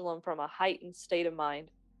that pendulum from a heightened state of mind,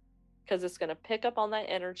 because it's going to pick up on that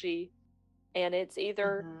energy, and it's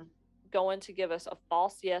either going to give us a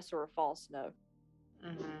false yes or a false no.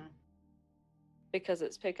 Because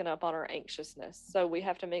it's picking up on our anxiousness. So we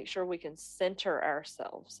have to make sure we can center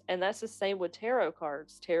ourselves. And that's the same with tarot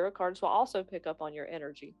cards. Tarot cards will also pick up on your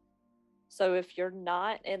energy. So if you're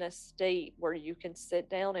not in a state where you can sit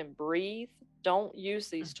down and breathe, don't use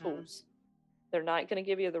these tools. They're not going to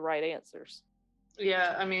give you the right answers.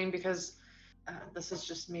 Yeah, I mean, because this is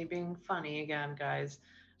just me being funny again, guys.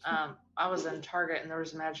 I was in Target and there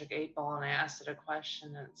was a magic 8-ball, and I asked it a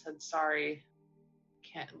question and it said, sorry.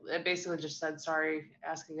 It basically just said, sorry,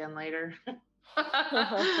 ask again later.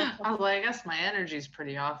 I was like, I guess my energy's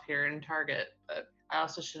pretty off here in Target, but I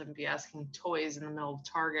also shouldn't be asking toys in the middle of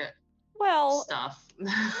Target stuff.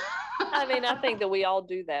 I mean, I think that we all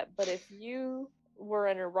do that, but if you were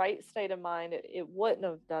in a right state of mind, it wouldn't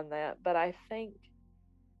have done that. But I think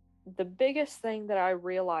the biggest thing that I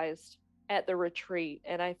realized at the retreat,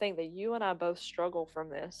 and I think that you and I both struggle from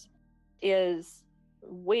this, is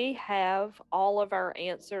we have all of our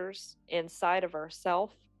answers inside of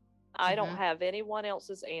ourselves. I don't have anyone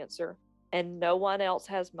else's answer, and no one else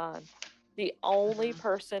has mine. The only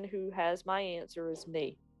person who has my answer is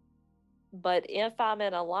me. But if I'm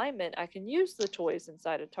in alignment, I can use the toys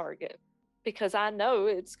inside of Target because I know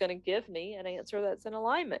it's going to give me an answer that's in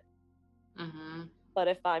alignment. But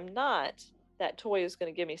if I'm not, that toy is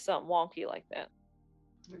going to give me something wonky like that.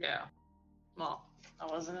 Yeah. Well, I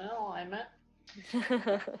wasn't in alignment.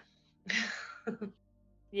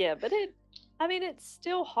 Yeah, but it's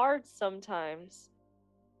still hard sometimes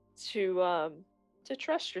to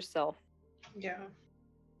trust yourself. Yeah.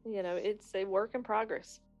 It's a work in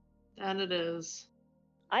progress. And it is.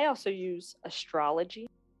 I also use astrology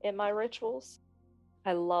in my rituals.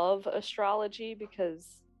 I love astrology because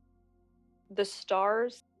the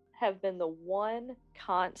stars have been the one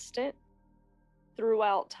constant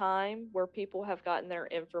throughout time where people have gotten their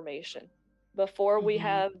information. Before we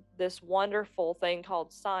have this wonderful thing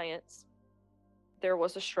called science, there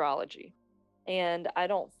was astrology. And I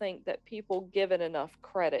don't think that people give it enough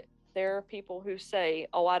credit. There are people who say,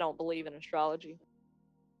 oh, I don't believe in astrology.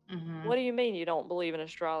 What do you mean you don't believe in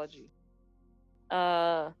astrology?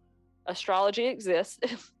 Astrology exists.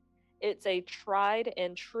 It's a tried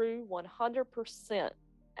and true 100%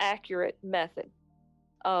 accurate method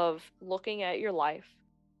of looking at your life,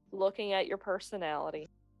 looking at your personality.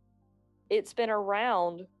 It's been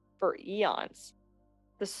around for eons.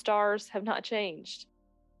 The stars have not changed.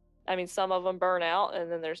 I mean, some of them burn out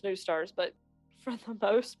and then there's new stars, but for the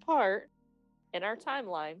most part, in our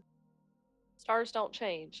timeline, stars don't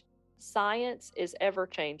change. Science is ever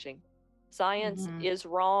changing. Science is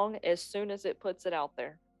wrong as soon as it puts it out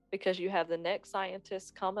there, because you have the next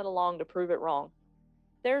scientist coming along to prove it wrong.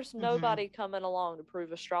 There's nobody coming along to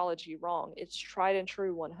prove astrology wrong. It's tried and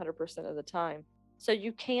true 100% of the time. So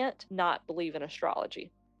you can't not believe in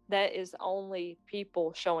astrology. That is only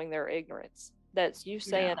people showing their ignorance. That's you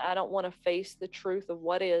saying, I don't want to face the truth of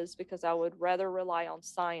what is, because I would rather rely on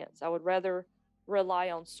science. I would rather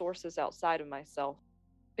rely on sources outside of myself.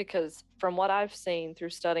 Because from what I've seen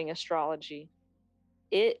through studying astrology,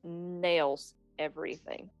 it nails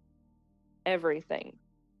everything. Everything.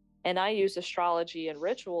 And I use astrology in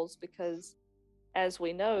rituals because, as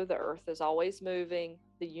we know, the earth is always moving,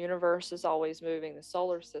 the universe is always moving, the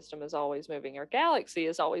solar system is always moving, our galaxy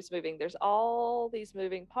is always moving. There's all these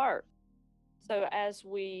moving parts. So as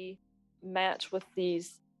we match with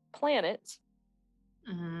these planets,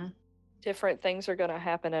 different things are going to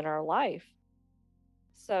happen in our life.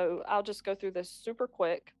 So I'll just go through this super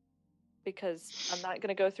quick, because I'm not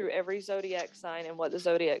going to go through every zodiac sign and what the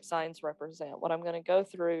zodiac signs represent. What I'm going to go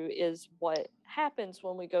through is what happens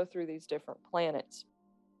when we go through these different planets.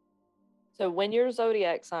 So when your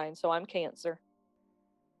zodiac sign, so I'm Cancer.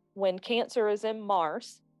 When Cancer is in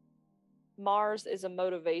Mars, Mars is a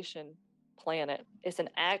motivation planet. It's an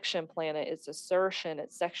action planet. It's assertion.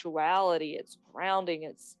 It's sexuality. It's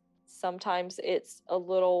grounding. Sometimes it's a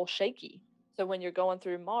little shaky. So when you're going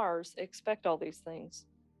through Mars, expect all these things.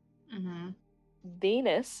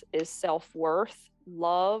 Venus is self-worth,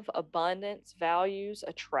 love, abundance, values,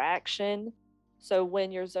 attraction. So when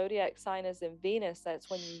your zodiac sign is in Venus, that's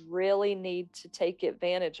when you really need to take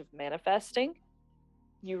advantage of manifesting.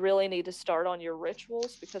 You really need to start on your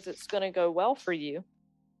rituals, because it's going to go well for you.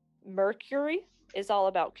 Mercury is all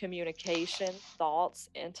about communication, thoughts,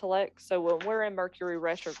 intellect. So when we're in Mercury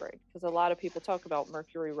retrograde, because a lot of people talk about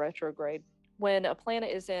Mercury retrograde, when a planet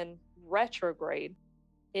is in retrograde,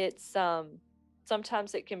 it's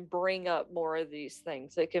sometimes it can bring up more of these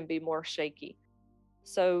things. It can be more shaky.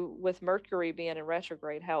 So with Mercury being in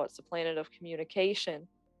retrograde, how it's a planet of communication,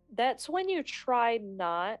 that's when you try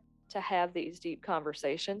not to have these deep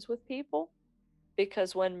conversations with people,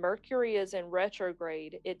 because when Mercury is in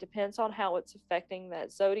retrograde, it depends on how it's affecting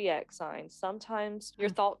that zodiac sign. Sometimes your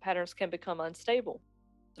thought patterns can become unstable.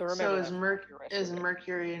 So remember, is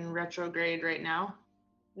Mercury in retrograde right now?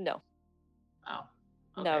 No. Oh.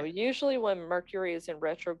 Okay. No, usually when Mercury is in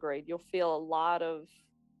retrograde, you'll feel a lot of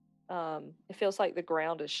it feels like the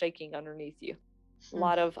ground is shaking underneath you. A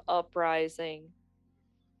lot of uprising,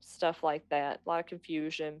 stuff like that, a lot of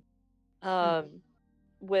confusion.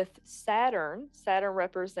 With Saturn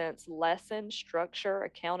represents lesson, structure,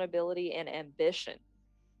 accountability, and ambition.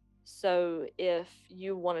 So if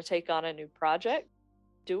you want to take on a new project,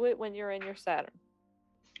 do it when you're in your Saturn.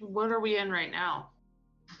 What are we in right now?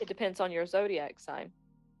 It depends on your zodiac sign.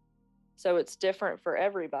 So it's different for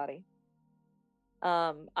everybody.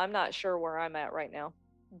 I'm not sure where I'm at right now,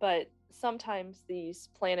 but sometimes these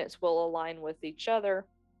planets will align with each other,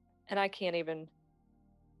 and I can't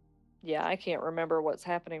remember what's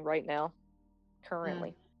happening right now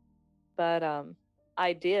currently. But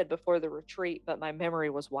I did before the retreat, but my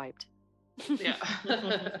memory was wiped. Yeah.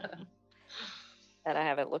 And I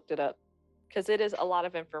haven't looked it up because it is a lot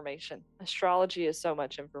of information. Astrology is so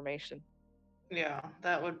much information. Yeah,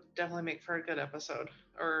 that would definitely make for a good episode,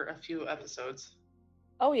 or a few episodes.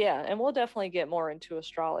 Oh, yeah. And we'll definitely get more into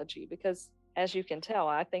astrology because, as you can tell,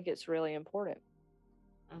 I think it's really important.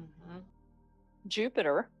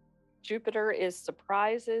 Jupiter is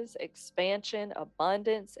surprises, expansion,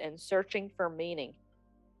 abundance, and searching for meaning.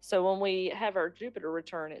 So when we have our Jupiter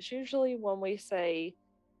return, it's usually when we say,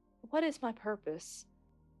 what is my purpose?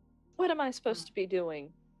 What am I supposed to be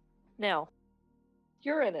doing? Now,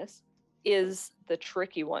 Uranus is the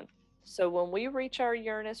tricky one. So when we reach our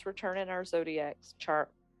Uranus return in our zodiac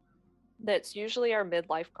chart, that's usually our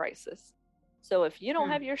midlife crisis. So if you don't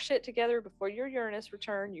have your shit together before your Uranus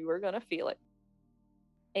return, you are going to feel it.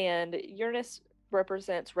 And Uranus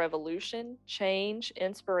represents revolution, change,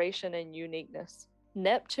 inspiration, and uniqueness.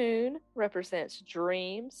 Neptune represents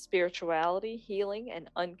dreams, spirituality, healing, and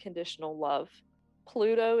unconditional love.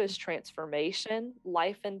 Pluto is transformation,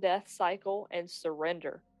 life and death cycle, and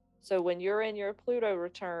surrender. So when you're in your Pluto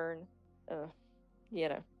return,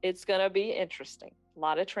 it's going to be interesting. A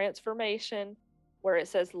lot of transformation. Where it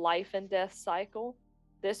says life and death cycle,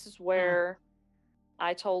 this is where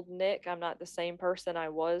I told Nick I'm not the same person I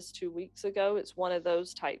was 2 weeks ago. It's one of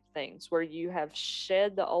those type things where you have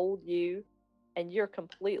shed the old you and you're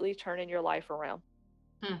completely turning your life around.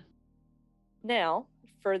 Now,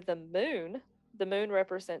 for the moon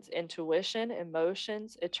represents intuition,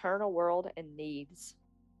 emotions, eternal world, and needs.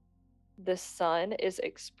 The sun is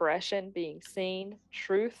expression, being seen,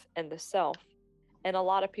 truth, and the self. And a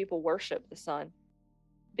lot of people worship the sun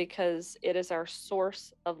because it is our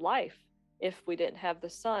source of life. If we didn't have the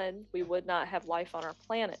sun, we would not have life on our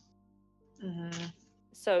planet.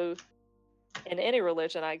 So in any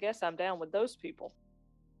religion, I guess I'm down with those people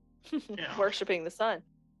worshiping the sun,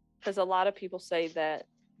 because a lot of people say that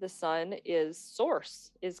the sun is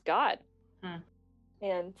source, is God.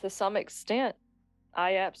 And to some extent,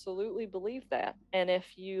 I absolutely believe that. And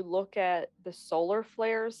if you look at the solar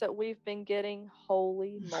flares that we've been getting,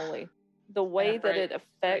 holy moly, the way that it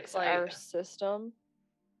affects our system.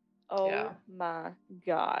 Oh my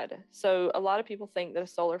God. So a lot of people think that a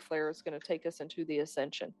solar flare is going to take us into the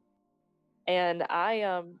ascension. And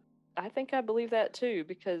I think I believe that too,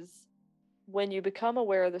 because when you become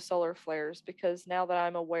aware of the solar flares, because now that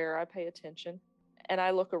I'm aware, I pay attention and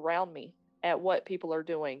I look around me at what people are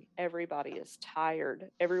doing. Everybody is tired.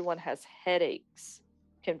 Everyone has headaches,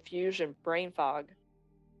 confusion, brain fog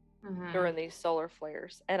during these solar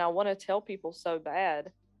flares. And I want to tell people so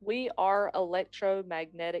bad, we are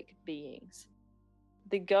electromagnetic beings.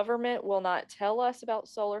 The government will not tell us about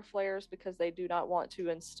solar flares because they do not want to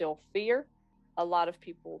instill fear. A lot of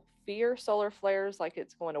people fear solar flares like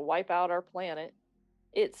it's going to wipe out our planet.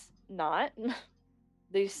 It's not.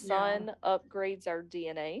 The sun upgrades our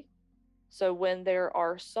DNA. So when there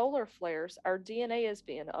are solar flares, our DNA is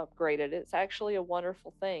being upgraded. It's actually a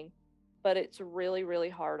wonderful thing, but it's really, really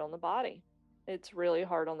hard on the body. It's really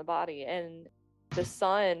hard on the body. And the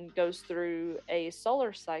sun goes through a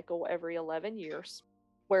solar cycle every 11 years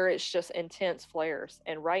where it's just intense flares.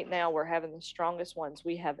 And right now we're having the strongest ones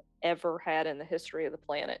we have ever had in the history of the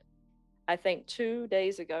planet. I think 2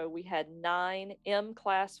 days ago, we had 9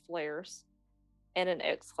 M-class flares and an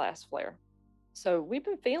X-class flare. So we've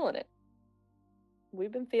been feeling it.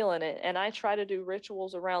 And I try to do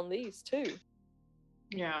rituals around these too.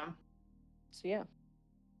 Yeah. So yeah.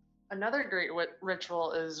 Another great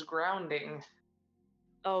ritual is grounding.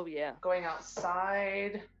 Oh yeah. Going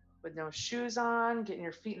outside with no shoes on, getting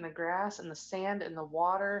your feet in the grass and the sand and the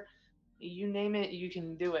water. You name it, you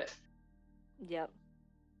can do it. Yep.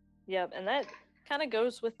 Yep. And that kind of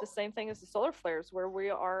goes with the same thing as the solar flares, where we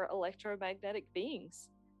are electromagnetic beings.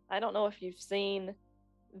 I don't know if you've seen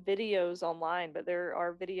videos online, but there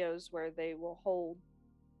are videos where they will hold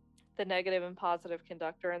the negative and positive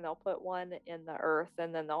conductor, and they'll put one in the earth,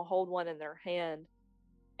 and then they'll hold one in their hand,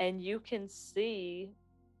 and you can see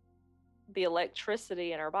the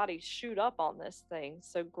electricity in our bodies shoot up on this thing.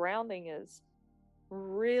 So grounding is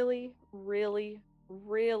really, really,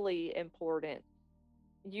 really important.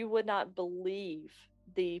 You would not believe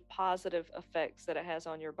the positive effects that it has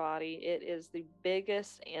on your body. It is the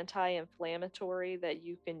biggest anti-inflammatory that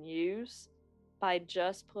you can use by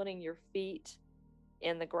just putting your feet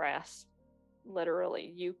in the grass.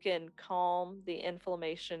 Literally, you can calm the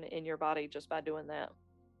inflammation in your body just by doing that.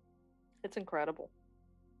 It's incredible.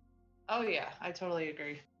 Oh yeah, I totally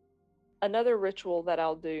agree. Another ritual that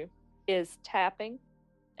I'll do is tapping.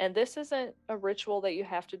 And this isn't a ritual that you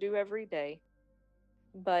have to do every day.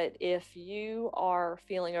 But if you are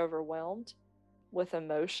feeling overwhelmed with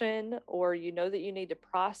emotion, or you know that you need to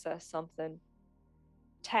process something,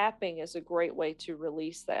 tapping is a great way to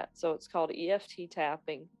release that. So it's called EFT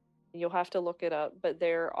tapping. You'll have to look it up, but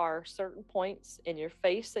there are certain points in your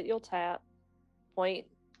face that you'll tap, point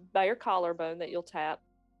by your collarbone that you'll tap,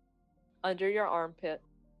 under your armpit.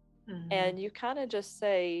 Mm-hmm. And you kind of just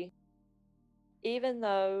say, even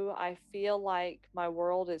though I feel like my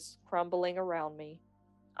world is crumbling around me,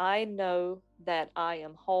 I know that I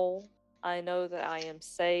am whole. I know that I am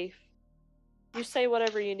safe. You say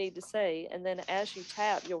whatever you need to say, and then as you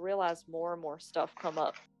tap, you'll realize more and more stuff come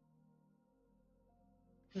up.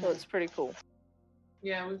 So it's pretty cool.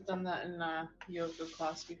 Yeah, we've done that in a yoga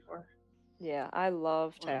class before. Yeah, I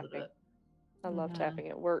love tapping. I love tapping.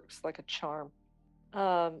 It works like a charm.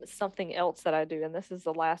 Something else that I do, and this is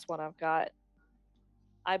the last one I've got.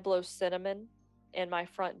 I blow cinnamon in my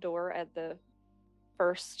front door at the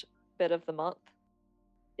first bit of the month.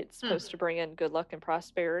 It's supposed to bring in good luck and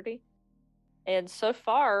prosperity. And so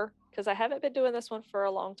far, because I haven't been doing this one for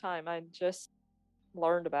a long time, I just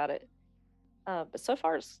learned about it. But so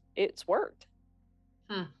far, it's worked.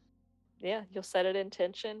 Yeah, you'll set it in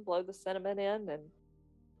tension, blow the cinnamon in, and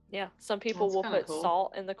yeah, some people will put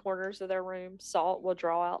salt in the corners of their room. Salt will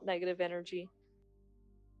draw out negative energy.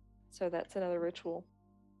 So that's another ritual.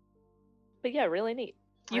 But yeah, really neat.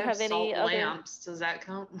 You have any other lamps? Does that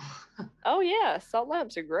count? Oh yeah, salt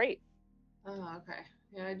lamps are great. Oh, okay.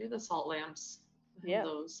 Yeah, I do the salt lamps. Yeah,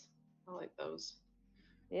 those. I like those.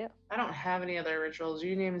 Yeah. I don't have any other rituals.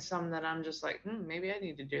 You name some that I'm just like, maybe I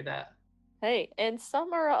need to do that. Hey, and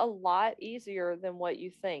some are a lot easier than what you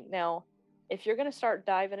think. Now, if you're going to start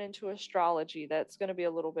diving into astrology, that's going to be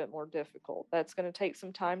a little bit more difficult. That's going to take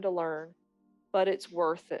some time to learn, but it's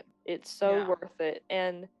worth it. It's so worth it.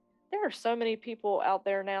 And there are so many people out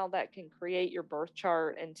there now that can create your birth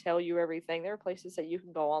chart and tell you everything. There are places that you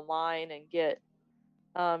can go online and get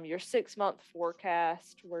your 6-month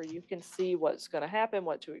forecast where you can see what's going to happen,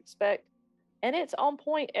 what to expect. And it's on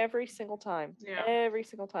point every single time. Yeah. Every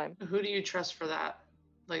single time. Who do you trust for that?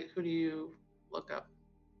 Like, who do you look up?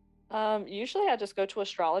 Usually I just go to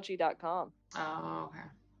astrology.com. Oh, okay.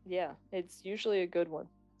 Yeah, it's usually a good one.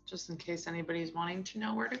 Just in case anybody's wanting to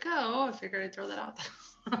know where to go, I figured I'd throw that out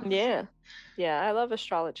there. Yeah. Yeah, I love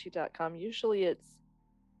astrology.com. Usually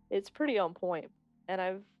it's pretty on point. And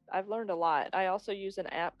I've learned a lot. I also use an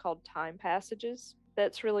app called Time Passages.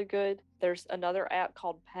 That's really good. There's another app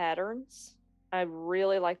called Patterns. I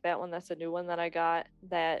really like that one. That's a new one that I got,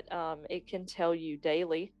 that it can tell you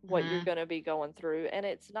daily what you're going to be going through. And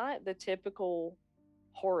it's not the typical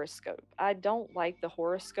horoscope. I don't like the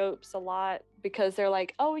horoscopes a lot because they're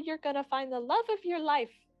like, oh, you're going to find the love of your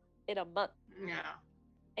life in a month. Yeah.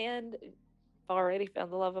 And I've already found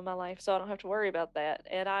the love of my life, so I don't have to worry about that.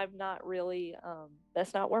 And I'm not really,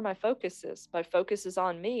 that's not where my focus is. My focus is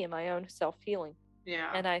on me and my own self-healing. Yeah.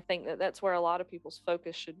 And I think that that's where a lot of people's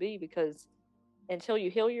focus should be, because until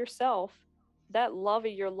you heal yourself, that love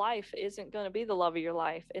of your life isn't going to be the love of your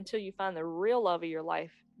life until you find the real love of your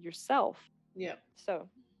life yourself. Yeah. So,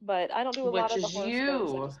 but I don't do a lot of the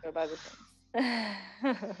horoscopes. I just go by the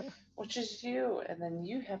things. Which is you. And then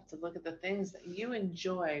you have to look at the things that you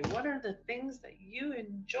enjoy. What are the things that you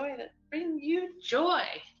enjoy that bring you joy?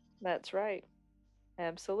 That's right.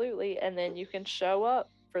 Absolutely. And then you can show up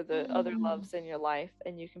for the other loves in your life,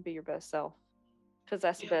 and you can be your best self. Because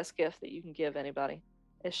that's the best gift that you can give anybody,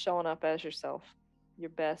 is showing up as yourself, your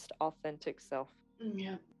best authentic self.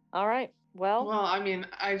 Yeah. All right. Well, Well, I mean,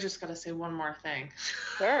 I just got to say one more thing.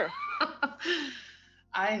 sure.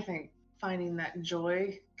 I think finding that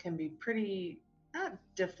joy can be pretty, not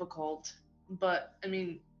difficult, but I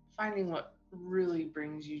mean, finding what really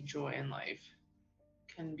brings you joy in life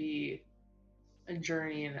can be a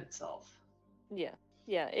journey in itself. Yeah.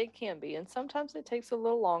 Yeah, it can be. And sometimes it takes a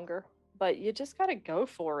little longer, but you just got to go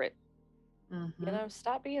for it. Mm-hmm.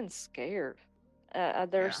 Stop being scared. There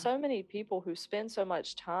are Yeah. so many people who spend so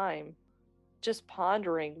much time just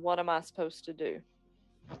pondering, what am I supposed to do?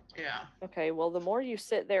 Yeah. Okay, well, the more you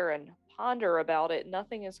sit there and ponder about it,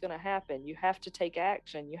 nothing is going to happen. You have to take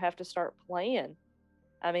action. You have to start playing.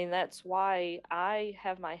 I mean, that's why I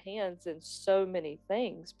have my hands in so many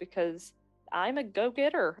things, because I'm a go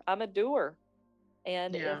getter, I'm a doer.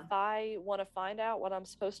 And if Yeah. I want to find out what I'm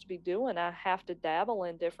supposed to be doing, I have to dabble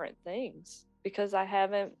in different things because I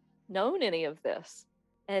haven't known any of this.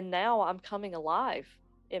 And now I'm coming alive.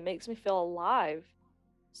 It makes me feel alive.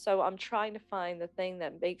 So I'm trying to find the thing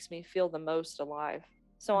that makes me feel the most alive.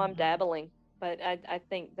 So I'm Mm-hmm. dabbling, but I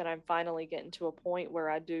think that I'm finally getting to a point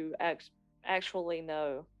where I do actually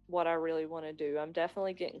know what I really want to do. I'm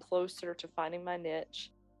definitely getting closer to finding my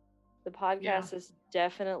niche. The Yeah. podcast is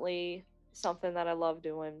definitely something that I love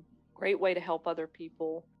doing. Great way to help other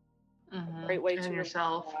people. A Mm-hmm. great way And to release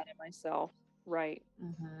yourself. God in myself. Right.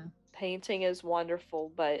 Mm-hmm. Painting is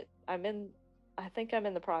wonderful, but I think I'm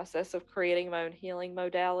in the process of creating my own healing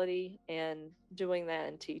modality, and doing that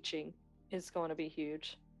and teaching is going to be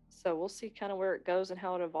huge. So we'll see kind of where it goes and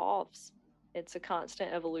how it evolves. It's a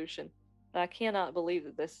constant evolution. But I cannot believe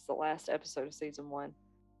that this is the last episode of season 1.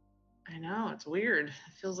 I know, it's weird.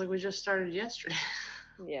 It feels like we just started yesterday.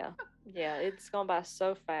 Yeah. Yeah, it's gone by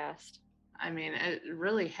so fast. I mean, it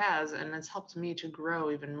really has, and it's helped me to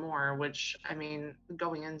grow even more, which, I mean,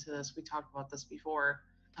 going into this, we talked about this before.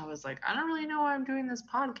 I was like, I don't really know why I'm doing this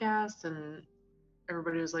podcast. And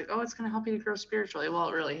everybody was like, oh, it's going to help you to grow spiritually. Well,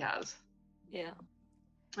 it really has. Yeah.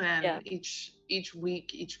 Yeah. And each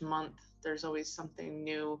week, each month, there's always something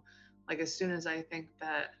new. Like, as soon as I think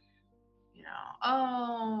that,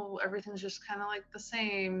 oh, everything's just kind of like the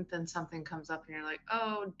same, then something comes up and you're like,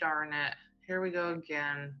 oh, darn it. Here we go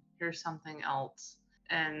again. Here's something else.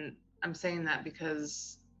 And I'm saying that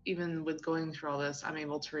because even with going through all this, I'm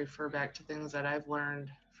able to refer back to things that I've learned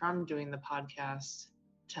from doing the podcast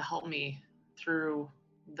to help me through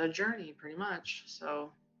the journey pretty much.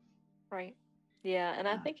 So, Right. Yeah. And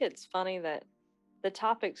I think it's funny that the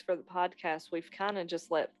topics for the podcast we've kind of just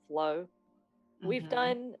let flow. We've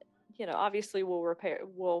done, obviously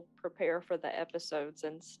we'll prepare for the episodes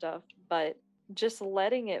and stuff, but just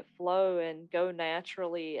letting it flow and go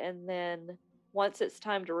naturally. And then once it's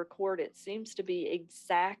time to record, it seems to be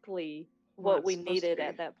exactly what we needed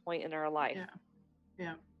at that point in our life.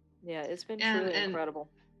 Yeah. Yeah. It's been truly incredible.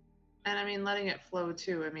 And I mean, letting it flow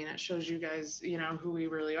too. I mean, it shows you guys, who we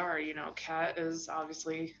really are. Kat is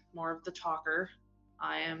obviously more of the talker.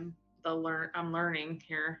 I'm learning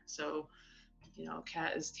here. So,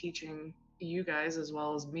 Kat is teaching you guys as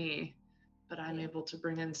well as me, but I'm able to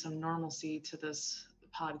bring in some normalcy to this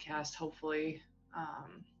podcast, hopefully.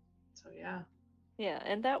 So yeah. Yeah.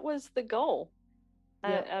 And that was the goal.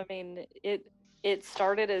 Yep. I mean, it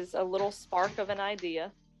started as a little spark of an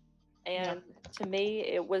idea. And to me,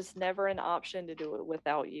 it was never an option to do it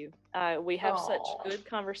without you. We have such good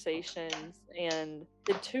conversations, and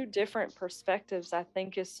the two different perspectives I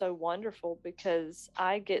think is so wonderful, because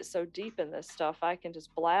I get so deep in this stuff. I can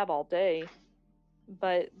just blab all day,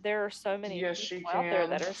 but there are so many people out there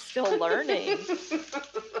that are still learning.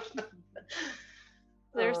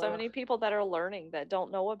 There are so many people that are learning that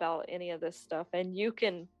don't know about any of this stuff, and you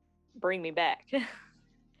can bring me back.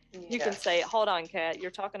 You can say, hold on, Kat,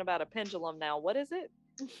 you're talking about a pendulum now. What is it?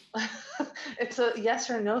 It's a yes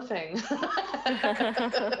or no thing.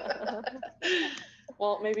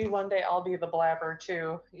 Well, maybe one day I'll be the blabber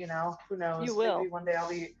too, who knows? You will. Maybe one day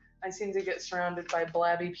I seem to get surrounded by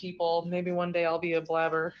blabby people. Maybe one day I'll be a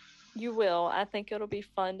blabber. You will. I think it'll be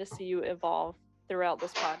fun to see you evolve throughout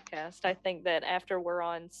this podcast. I think that after we're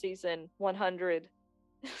on season 100,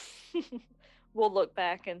 we'll look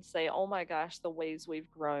back and say, oh my gosh, the ways we've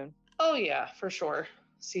grown. Oh yeah, for sure.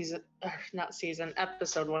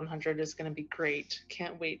 Episode 100 is going to be great.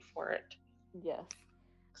 Can't wait for it. Yes.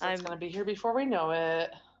 It's going to be here before we know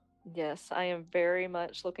it. Yes, I am very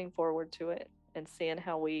much looking forward to it and seeing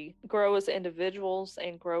how we grow as individuals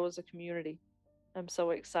and grow as a community. I'm so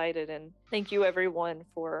excited, and thank you everyone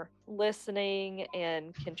for listening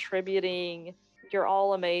and contributing. You're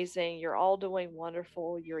all amazing. You're all doing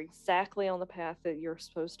wonderful. You're exactly on the path that you're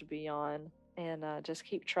supposed to be on, and just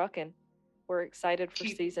keep trucking. We're excited for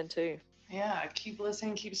season 2. Yeah, keep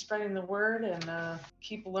listening, keep spreading the word, and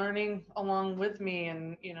keep learning along with me,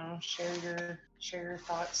 and share your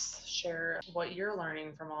thoughts, share what you're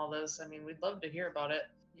learning from all this. I mean, we'd love to hear about it.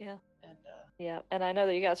 Yeah. And Yeah. And I know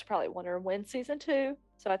that you guys are probably wondering when season 2.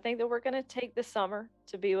 So I think that we're going to take the summer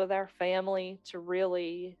to be with our family, to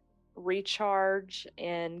really recharge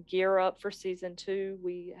and gear up for season 2.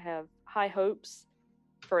 We have high hopes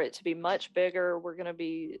for it to be much bigger. We're going to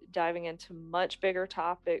be diving into much bigger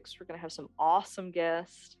topics. We're going to have some awesome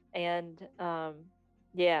guests. And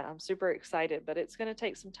yeah, I'm super excited, but it's going to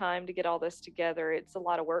take some time to get all this together. It's a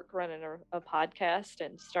lot of work running a podcast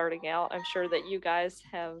and starting out. I'm sure that you guys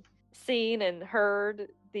have seen and heard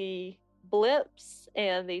the blips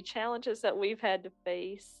and the challenges that we've had to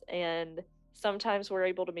face. And sometimes we're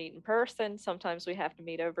able to meet in person. Sometimes we have to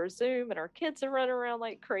meet over Zoom, and our kids are running around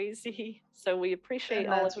like crazy. So we appreciate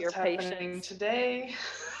all of your patience today.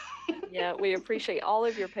 Yeah, we appreciate all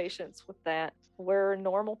of your patience with that. We're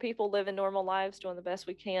normal people living normal lives, doing the best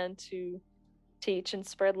we can to teach and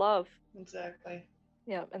spread love. Exactly.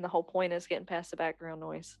 Yeah, and the whole point is getting past the background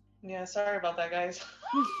noise. Yeah, sorry about that, guys.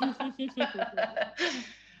 But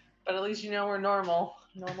at least we're normal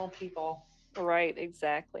people. Right,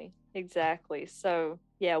 exactly. So,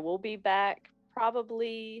 yeah, we'll be back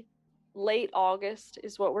probably late August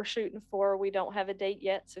is what we're shooting for. We don't have a date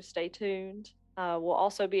yet, so stay tuned. We'll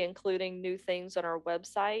also be including new things on our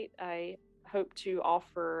website. I hope to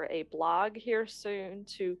offer a blog here soon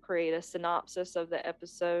to create a synopsis of the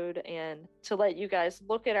episode and to let you guys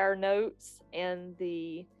look at our notes and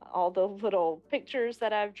all the little pictures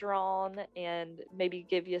that I've drawn, and maybe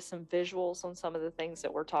give you some visuals on some of the things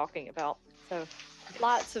that we're talking about. So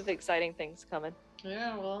lots of exciting things coming.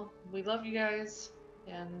 Yeah, well, we love you guys,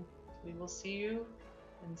 and we will see you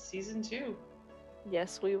in season 2.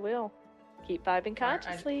 Yes, we will. Keep vibing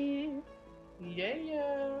consciously.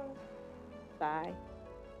 Yeah. Bye.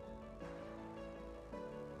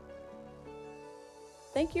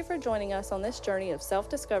 Thank you for joining us on this journey of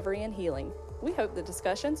self-discovery and healing. We hope the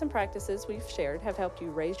discussions and practices we've shared have helped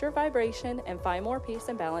you raise your vibration and find more peace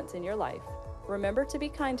and balance in your life. Remember to be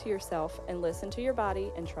kind to yourself and listen to your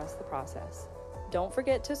body and trust the process. Don't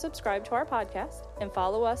forget to subscribe to our podcast and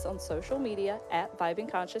follow us on social media at Vibing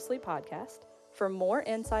Consciously Podcast for more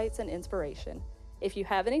insights and inspiration. If you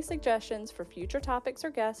have any suggestions for future topics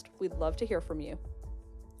or guests, we'd love to hear from you.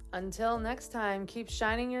 Until next time, keep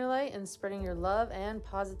shining your light and spreading your love and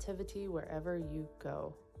positivity wherever you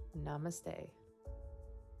go. Namaste.